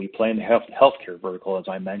Healthcare. We play in the healthcare vertical, as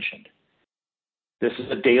I mentioned. This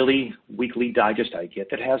is a daily, weekly digest I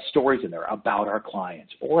get that has stories in there about our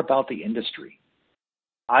clients or about the industry.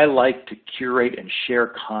 I like to curate and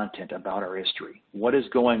share content about our history. What is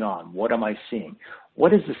going on? What am I seeing?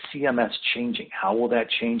 What is the CMS changing? How will that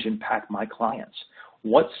change impact my clients?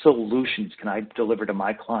 What solutions can I deliver to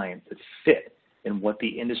my clients that fit in what the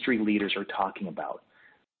industry leaders are talking about?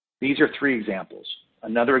 These are 3 examples.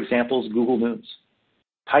 Another example is Google News.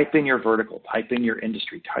 Type in your vertical, type in your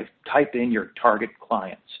industry, type in your target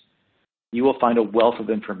clients. You will find a wealth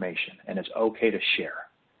of information, and it's okay to share.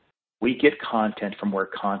 We get content from where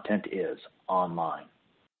content is online.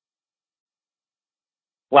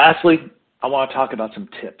 Lastly, I want to talk about some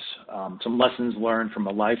tips, some lessons learned from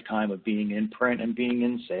a lifetime of being in print and being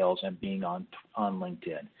in sales and being on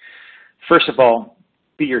LinkedIn. First of all,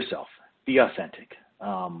 be yourself. Be authentic.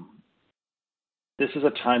 This is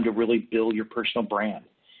a time to really build your personal brand.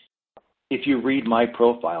 If you read my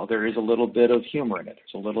profile, there is a little bit of humor in it.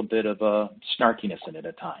 There's a little bit of snarkiness in it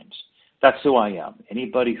at times. That's who I am.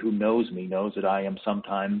 Anybody who knows me knows that I am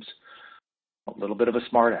sometimes a little bit of a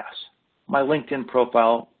smartass. My LinkedIn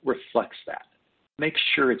profile reflects that. Make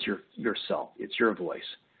sure it's yourself. It's your voice.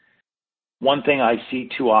 One thing I see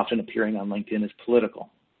too often appearing on LinkedIn is political.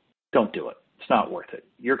 Don't do it. It's not worth it.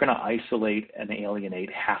 You're going to isolate and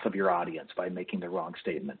alienate half of your audience by making the wrong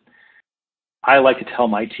statement. I like to tell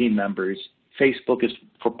my team members, Facebook is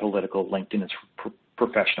for political, LinkedIn is for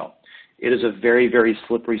professional. It is a very, very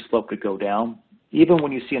slippery slope to go down. Even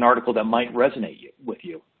when you see an article that might resonate with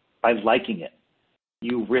you, by liking it,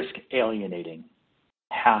 you risk alienating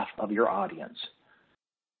half of your audience.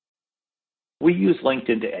 We use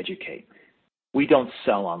LinkedIn to educate. We don't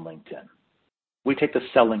sell on LinkedIn. We take the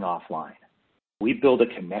selling offline. We build a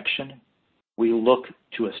connection. We look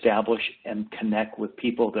to establish and connect with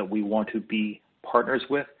people that we want to be partners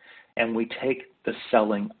with, and we take the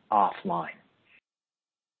selling offline.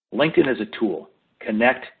 LinkedIn is a tool.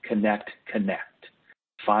 Connect, connect, connect.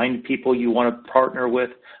 Find people you want to partner with.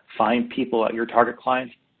 Find people at your target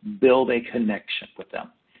clients. Build a connection with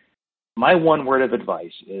them. My one word of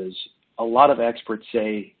advice is a lot of experts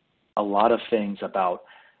say a lot of things about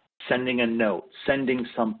sending a note, sending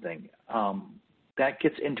something. that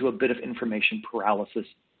gets into a bit of information paralysis,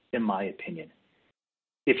 in my opinion.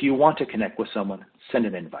 If you want to connect with someone, send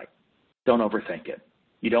an invite. Don't overthink it.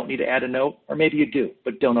 You don't need to add a note, or maybe you do,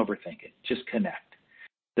 but don't overthink it. Just connect.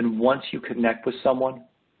 Then once you connect with someone,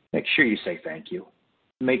 make sure you say thank you.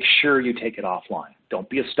 Make sure you take it offline. Don't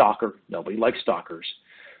be a stalker. Nobody likes stalkers.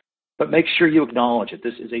 But make sure you acknowledge it.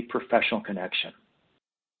 This is a professional connection.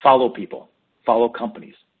 Follow people, follow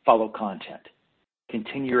companies, follow content.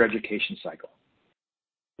 Continue your education cycle.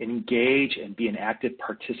 Engage and be an active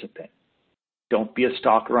participant. Don't be a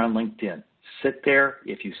stalker on LinkedIn. Sit there.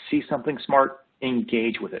 If you see something smart,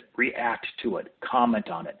 engage with it. React to it. Comment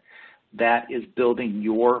on it. That is building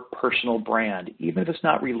your personal brand, even if it's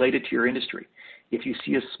not related to your industry. If you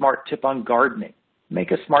see a smart tip on gardening,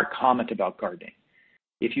 make a smart comment about gardening.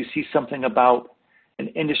 If you see something about an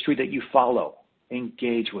industry that you follow,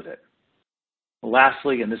 engage with it.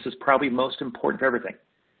 Lastly, and this is probably most important for everything,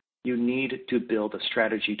 you need to build a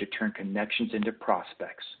strategy to turn connections into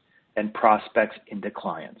prospects and prospects into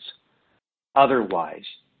clients. Otherwise,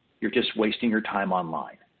 you're just wasting your time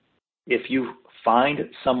online. If you find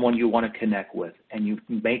someone you want to connect with and you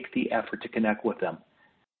make the effort to connect with them,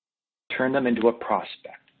 turn them into a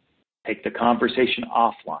prospect. Take the conversation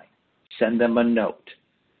offline. Send them a note.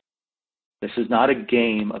 This is not a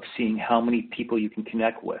game of seeing how many people you can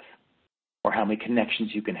connect with or how many connections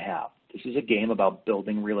you can have. This is a game about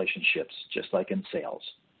building relationships, just like in sales.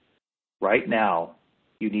 Right now,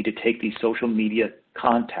 you need to take these social media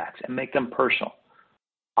contacts and make them personal.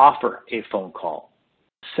 Offer a phone call.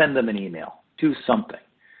 Send them an email. Do something.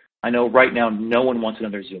 I know right now no one wants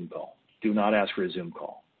another Zoom call. Do not ask for a Zoom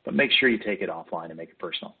call, but make sure you take it offline and make it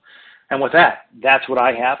personal. And with that, that's what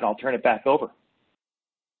I have, and I'll turn it back over.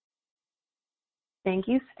 Thank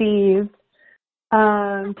you, Steve.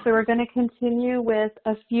 So we're going to continue with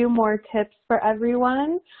a few more tips for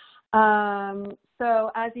everyone.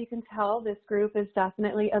 So as you can tell, this group is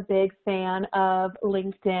definitely a big fan of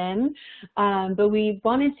LinkedIn, but we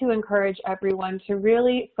wanted to encourage everyone to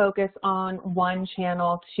really focus on one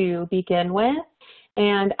channel to begin with.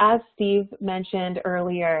 And as Steve mentioned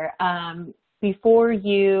earlier, before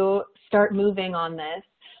you start moving on this,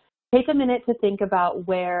 take a minute to think about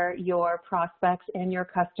where your prospects and your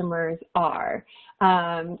customers are.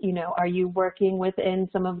 Are you working within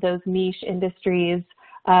some of those niche industries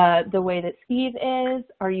the way that Steve is?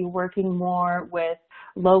 Are you working more with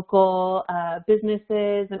local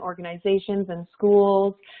businesses and organizations and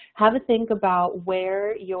schools? Have a think about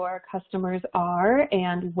where your customers are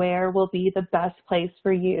and where will be the best place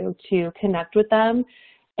for you to connect with them,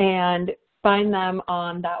 and find them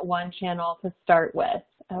on that one channel to start with.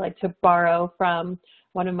 I like to borrow from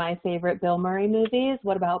one of my favorite Bill Murray movies,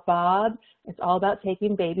 What About Bob? It's all about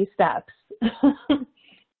taking baby steps.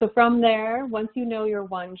 So from there, once you know your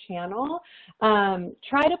one channel,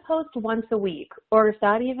 try to post once a week, or if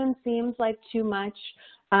that even seems like too much,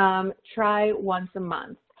 try once a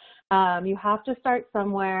month. You have to start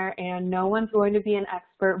somewhere, and no one's going to be an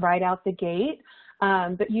expert right out the gate,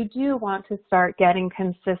 but you do want to start getting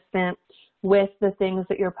consistent with the things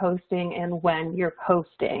that you're posting and when you're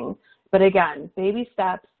posting. But again, baby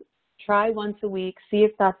steps, try once a week, see if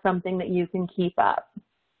that's something that you can keep up.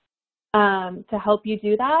 To help you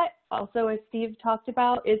do that, also, as Steve talked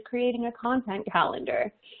about, is creating a content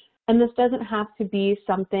calendar. And this doesn't have to be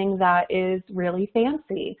something that is really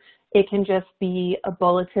fancy. It can just be a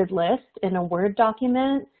bulleted list in a Word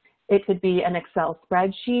document. It could be an Excel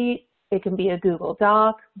spreadsheet. It can be a Google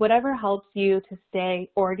Doc. Whatever helps you to stay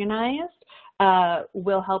organized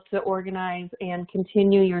will help to organize and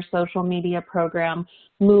continue your social media program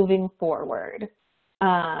moving forward.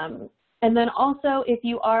 And then also, if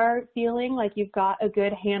you are feeling like you've got a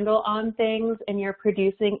good handle on things and you're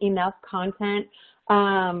producing enough content,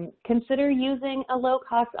 consider using a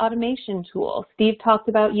low-cost automation tool. Steve talked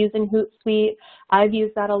about using Hootsuite. I've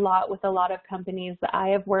used that a lot with a lot of companies that I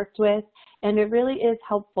have worked with, and it really is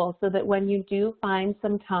helpful so that when you do find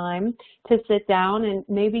some time to sit down, and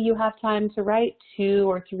maybe you have time to write 2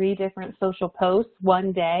 or 3 different social posts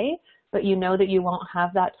one day, but you know that you won't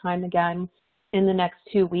have that time again in the next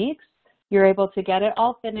 2 weeks, you're able to get it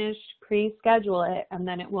all finished, pre-schedule it, and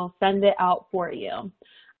then it will send it out for you.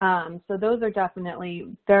 So those are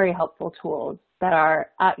definitely very helpful tools that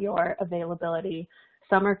are at your availability.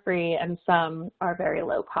 Some are free and some are very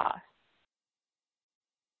low cost.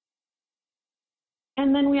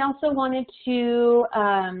 And then we also wanted to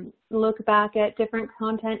look back at different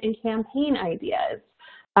content and campaign ideas.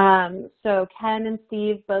 So Ken and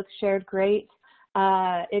Steve both shared great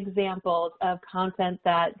examples of content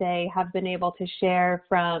that they have been able to share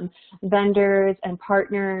from vendors and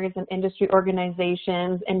partners and industry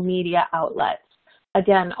organizations and media outlets.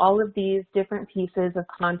 Again, all of these different pieces of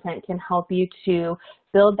content can help you to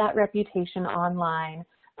build that reputation online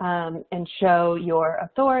and show your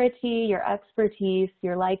authority, your expertise,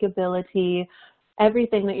 your likability,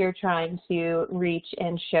 everything that you're trying to reach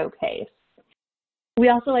and showcase. We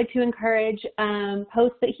also like to encourage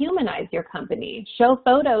posts that humanize your company. Show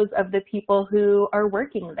photos of the people who are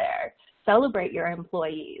working there. Celebrate your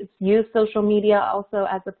employees. Use social media also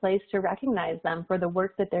as a place to recognize them for the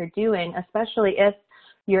work that they're doing, especially if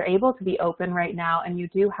you're able to be open right now and you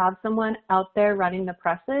do have someone out there running the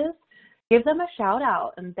presses. Give them a shout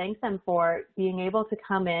out and thank them for being able to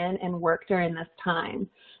come in and work during this time.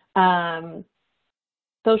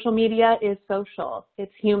 Social media is social.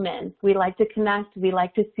 It's human. We like to connect. We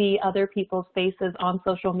like to see other people's faces on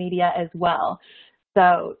social media as well.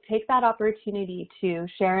 So take that opportunity to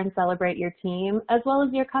share and celebrate your team as well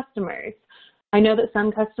as your customers. I know that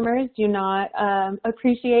some customers do not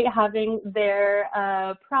appreciate having their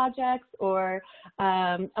projects or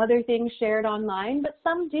other things shared online, but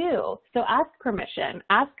some do. So ask permission.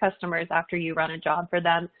 Ask customers after you run a job for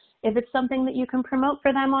them if it's something that you can promote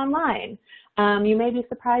for them online. You may be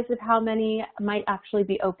surprised at how many might actually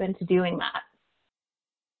be open to doing that.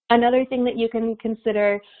 Another thing that you can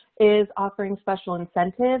consider is offering special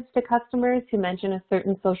incentives to customers who mention a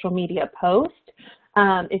certain social media post.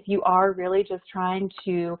 If you are really just trying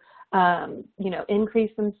to,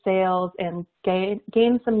 increase some sales and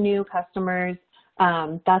gain some new customers,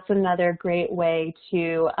 that's another great way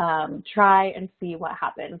to try and see what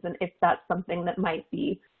happens and if that's something that might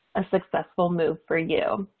be a successful move for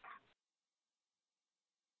you.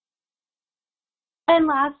 And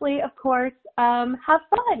lastly, of course, have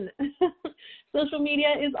fun. Social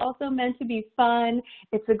media is also meant to be fun.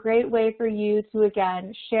 It's a great way for you to,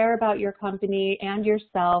 again, share about your company and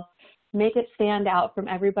yourself, make it stand out from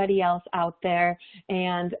everybody else out there.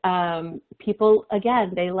 And people,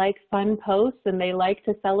 again, they like fun posts and they like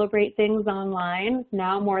to celebrate things online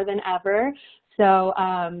now more than ever. So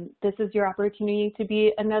this is your opportunity to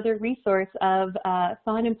be another resource of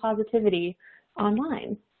fun and positivity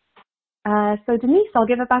online. So Denise, I'll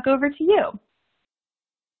give it back over to you.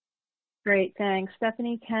 Great, thanks.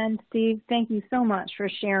 Stephanie, Ken, Steve, thank you so much for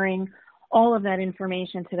sharing all of that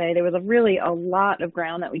information today. There was really a lot of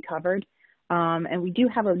ground that we covered, and we do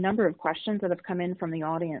have a number of questions that have come in from the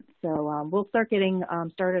audience. So we'll start getting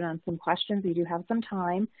started on some questions. We do have some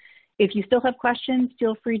time. If you still have questions,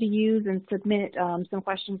 feel free to use and submit some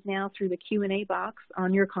questions now through the Q&A box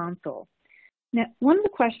on your console. Now, one of the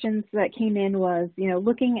questions that came in was,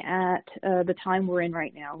 looking at the time we're in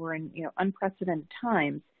right now, we're in, unprecedented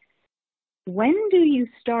times. When do you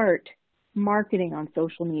start marketing on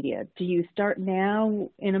social media? Do you start now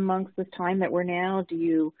in amongst this time that we're now? Do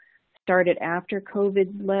you start it after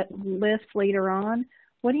COVID lifts later on?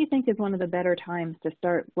 What do you think is one of the better times to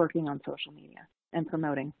start working on social media and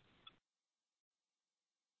promoting?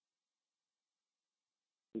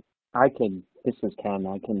 This is Ken,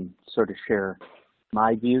 I can sort of share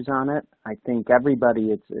my views on it. I think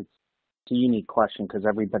everybody, it's a unique question because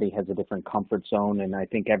everybody has a different comfort zone, and I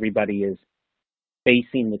think everybody is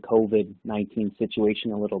facing the COVID-19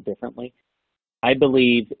 situation a little differently. I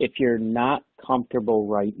believe if you're not comfortable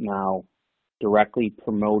right now directly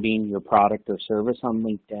promoting your product or service on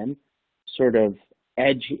LinkedIn, sort of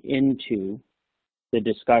edge into the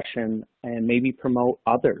discussion and maybe promote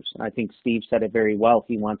others. I think Steve said it very well.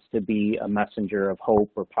 He wants to be a messenger of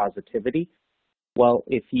hope or positivity. Well,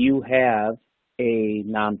 if you have a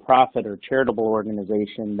nonprofit or charitable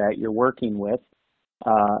organization that you're working with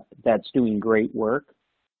that's doing great work,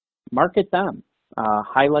 market them,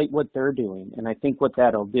 highlight what they're doing. And I think what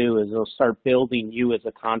that'll do is it'll start building you as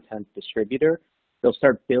a content distributor. They'll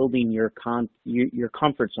start building your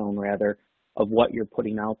comfort zone, rather, of what you're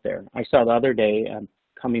putting out there. I saw the other day,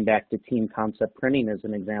 coming back to Team Concept Printing as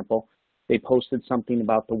an example, they posted something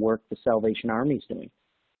about the work the Salvation Army is doing.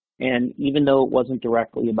 And even though it wasn't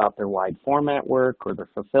directly about their wide format work or their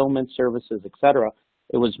fulfillment services, et cetera,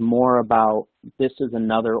 it was more about this is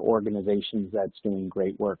another organization that's doing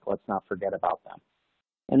great work. Let's not forget about them.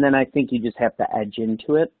 And then I think you just have to edge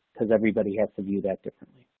into it because everybody has to view that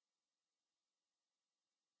differently.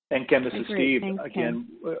 And Ken, this is Steve. Thanks, again.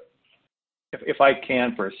 Ken. If I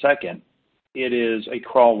can for a second, it is a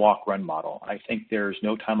crawl, walk, run model. I think there's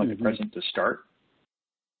no time like the present to start.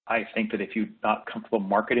 I think that if you're not comfortable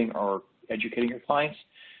marketing or educating your clients,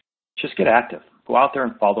 just get active. Go out there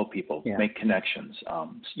and follow people, make connections.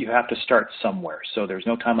 You have to start somewhere. So there's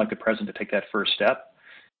no time like the present to take that first step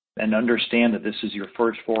and understand that this is your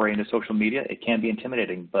first foray into social media. It can be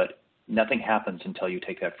intimidating, but nothing happens until you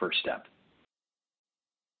take that first step.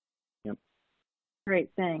 Great,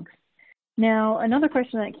 thanks. Now, another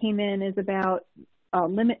question that came in is about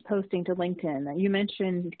limit posting to LinkedIn. You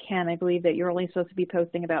mentioned, Ken, I believe that you're only supposed to be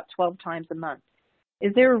posting about 12 times a month.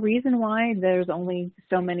 Is there a reason why there's only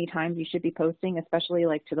so many times you should be posting, especially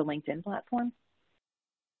like to the LinkedIn platform?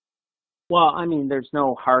 Well, I mean, there's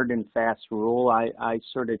no hard and fast rule. I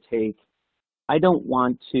sort of take, I don't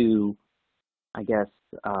want to, I guess,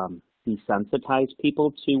 desensitize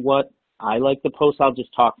people to what I like to post. I'll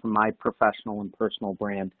just talk from my professional and personal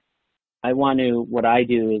brand. What I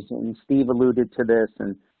do is, and Steve alluded to this,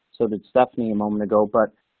 and so did Stephanie a moment ago,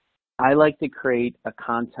 but I like to create a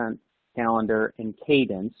content calendar and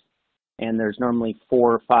cadence, and there's normally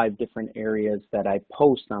 4 or 5 different areas that I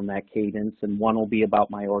post on that cadence, and one will be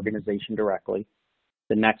about my organization directly.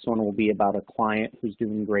 The next one will be about a client who's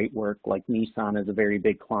doing great work, like Nissan is a very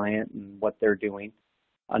big client and what they're doing.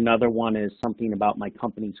 Another one is something about my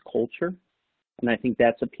company's culture. And I think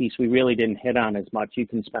that's a piece we really didn't hit on as much. You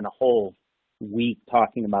can spend a whole week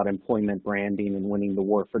talking about employment branding and winning the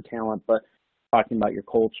war for talent, but talking about your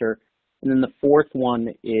culture. And then the fourth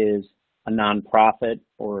one is a nonprofit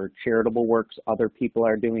or charitable works other people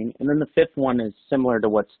are doing. And then the fifth one is similar to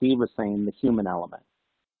what Steve was saying, the human element.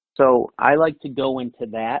 So I like to go into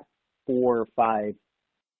that 4 or 5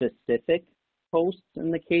 specific posts in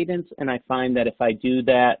the cadence. And I find that if I do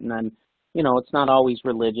that, and I'm, it's not always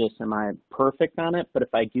religious, am I perfect on it? But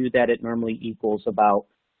if I do that, it normally equals about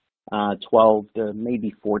 12 to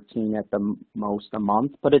maybe 14 at the most a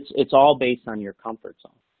month. But it's all based on your comfort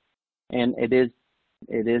zone. And it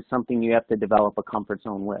is something you have to develop a comfort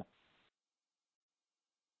zone with.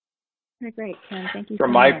 Very great, Ken. Thank you so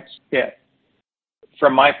much.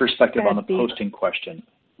 From my perspective on the posting question,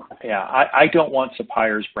 I don't want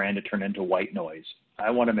Sappire's brand to turn into white noise.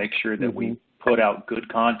 I want to make sure that we put out good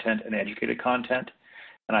content and educated content.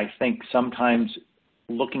 And I think sometimes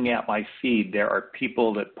looking at my feed, there are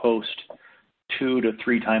people that post 2 to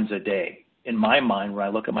 3 times a day. In my mind, when I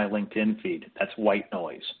look at my LinkedIn feed, that's white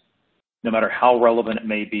noise. No matter how relevant it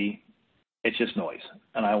may be, it's just noise.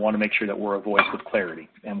 And I want to make sure that we're a voice with clarity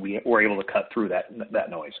and we're able to cut through that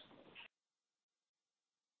noise.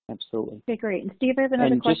 Absolutely. Okay, great. And Steve, I have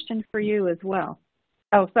another question for you as well.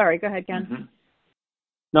 Oh, sorry. Go ahead, Ken.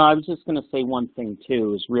 No, I was just going to say one thing,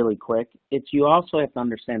 too, is really quick. You also have to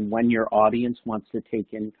understand when your audience wants to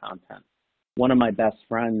take in content. One of my best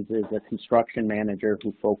friends is a construction manager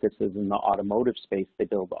who focuses in the automotive space. They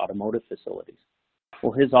build automotive facilities.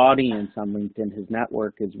 Well, his audience on LinkedIn, his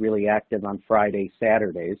network, is really active on Fridays,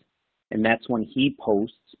 Saturdays, and that's when he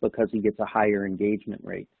posts because he gets a higher engagement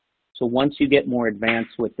rate. So once you get more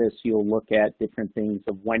advanced with this, you'll look at different things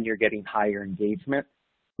of when you're getting higher engagement,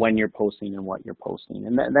 when you're posting and what you're posting.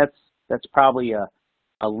 And that's probably a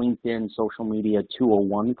LinkedIn social media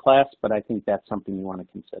 201 class, but I think that's something you want to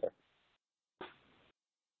consider.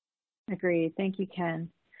 Agreed. Thank you, Ken.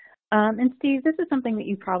 And Steve, this is something that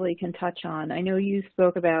you probably can touch on. I know you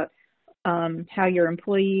spoke about how your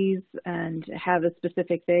employees and have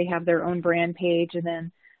they have their own brand page, and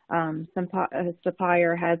then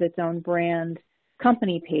Sappire has its own brand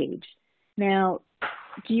company page. Now,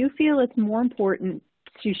 do you feel it's more important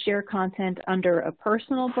to share content under a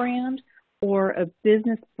personal brand or a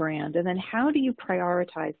business brand? And then how do you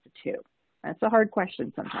prioritize the two? That's a hard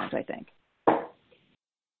question sometimes, I think.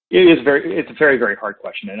 It's a very, very hard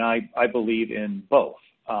question, and I believe in both.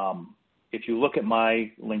 If you look at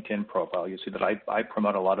my LinkedIn profile, you'll see that I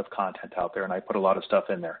promote a lot of content out there, and I put a lot of stuff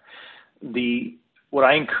in there. What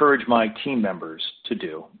I encourage my team members to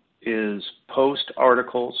do is post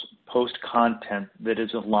articles, post content that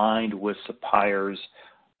is aligned with Sappire's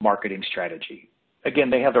marketing strategy. Again,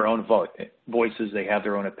 they have their own voices, they have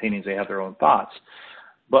their own opinions, they have their own thoughts,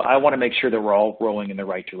 but I want to make sure that we're all rowing in the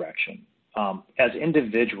right direction. As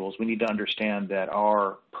individuals, we need to understand that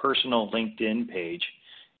our personal LinkedIn page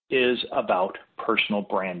is about personal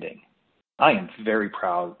branding. I am very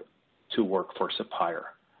proud to work for Sappire.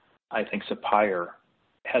 I think Sappire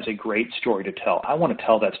has a great story to tell. I want to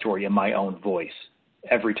tell that story in my own voice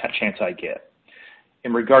every chance I get.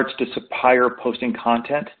 In regards to Sappire posting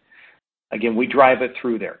content, again, we drive it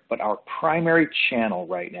through there, but our primary channel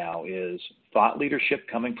right now is thought leadership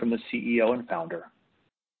coming from the CEO and founder,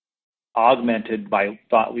 augmented by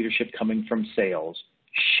thought leadership coming from sales,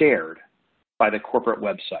 shared by the corporate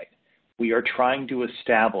website. We are trying to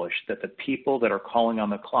establish that the people that are calling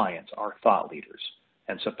on the clients are thought leaders,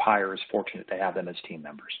 and Sappire is fortunate to have them as team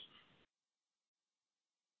members.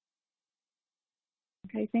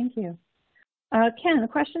 Okay, thank you. Ken, a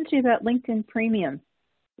question to you about LinkedIn Premium.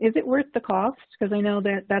 Is it worth the cost? Because I know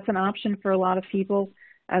that that's an option for a lot of people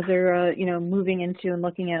as they're moving into and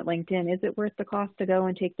looking at LinkedIn. Is it worth the cost to go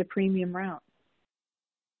and take the premium route?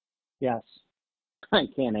 Yes. I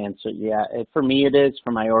can't answer. Yeah, for me it is.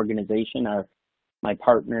 For my organization, my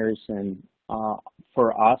partners, and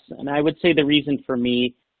for us. And I would say the reason for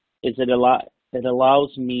me is it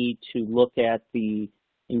allows me to look at the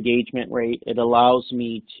engagement rate. It allows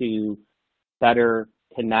me to better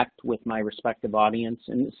connect with my respective audience.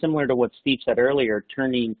 And similar to what Steve said earlier,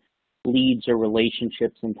 turning leads or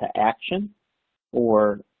relationships into action,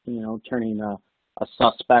 or turning a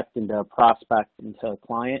suspect into a prospect into a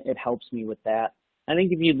client, it helps me with that. I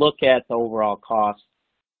think if you look at the overall cost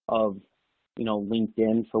of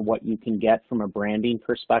LinkedIn for what you can get from a branding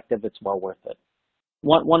perspective, it's well worth it.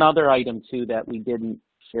 One other item too that we didn't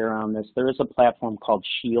share on this, there is a platform called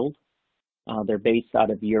Shield. They're based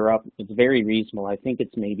out of Europe. It's very reasonable. I think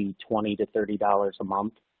it's maybe $20 to $30 a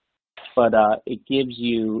month. But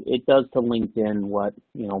it does to LinkedIn what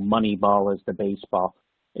Moneyball is to baseball.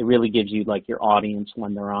 It really gives you like your audience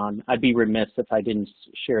when they're on. I'd be remiss if I didn't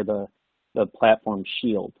share the platform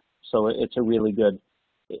Shield. So it's a really good.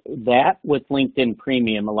 That with LinkedIn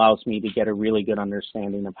Premium allows me to get a really good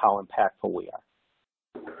understanding of how impactful we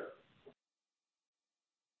are.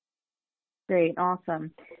 Great,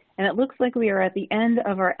 awesome. And it looks like we are at the end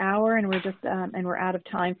of our hour, and we're out of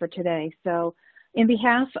time for today. So in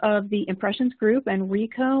behalf of the Impressions Group and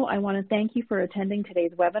Ricoh, I want to thank you for attending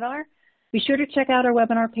today's webinar. Be sure to check out our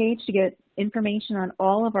webinar page to get information on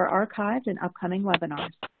all of our archived and upcoming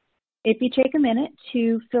webinars. If you take a minute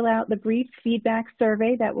to fill out the brief feedback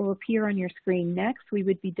survey that will appear on your screen next, we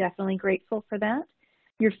would be definitely grateful for that.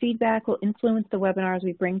 Your feedback will influence the webinars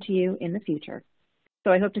we bring to you in the future.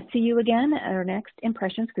 So I hope to see you again at our next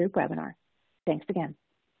Impressions Group webinar. Thanks again.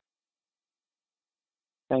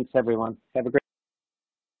 Thanks, everyone. Have a great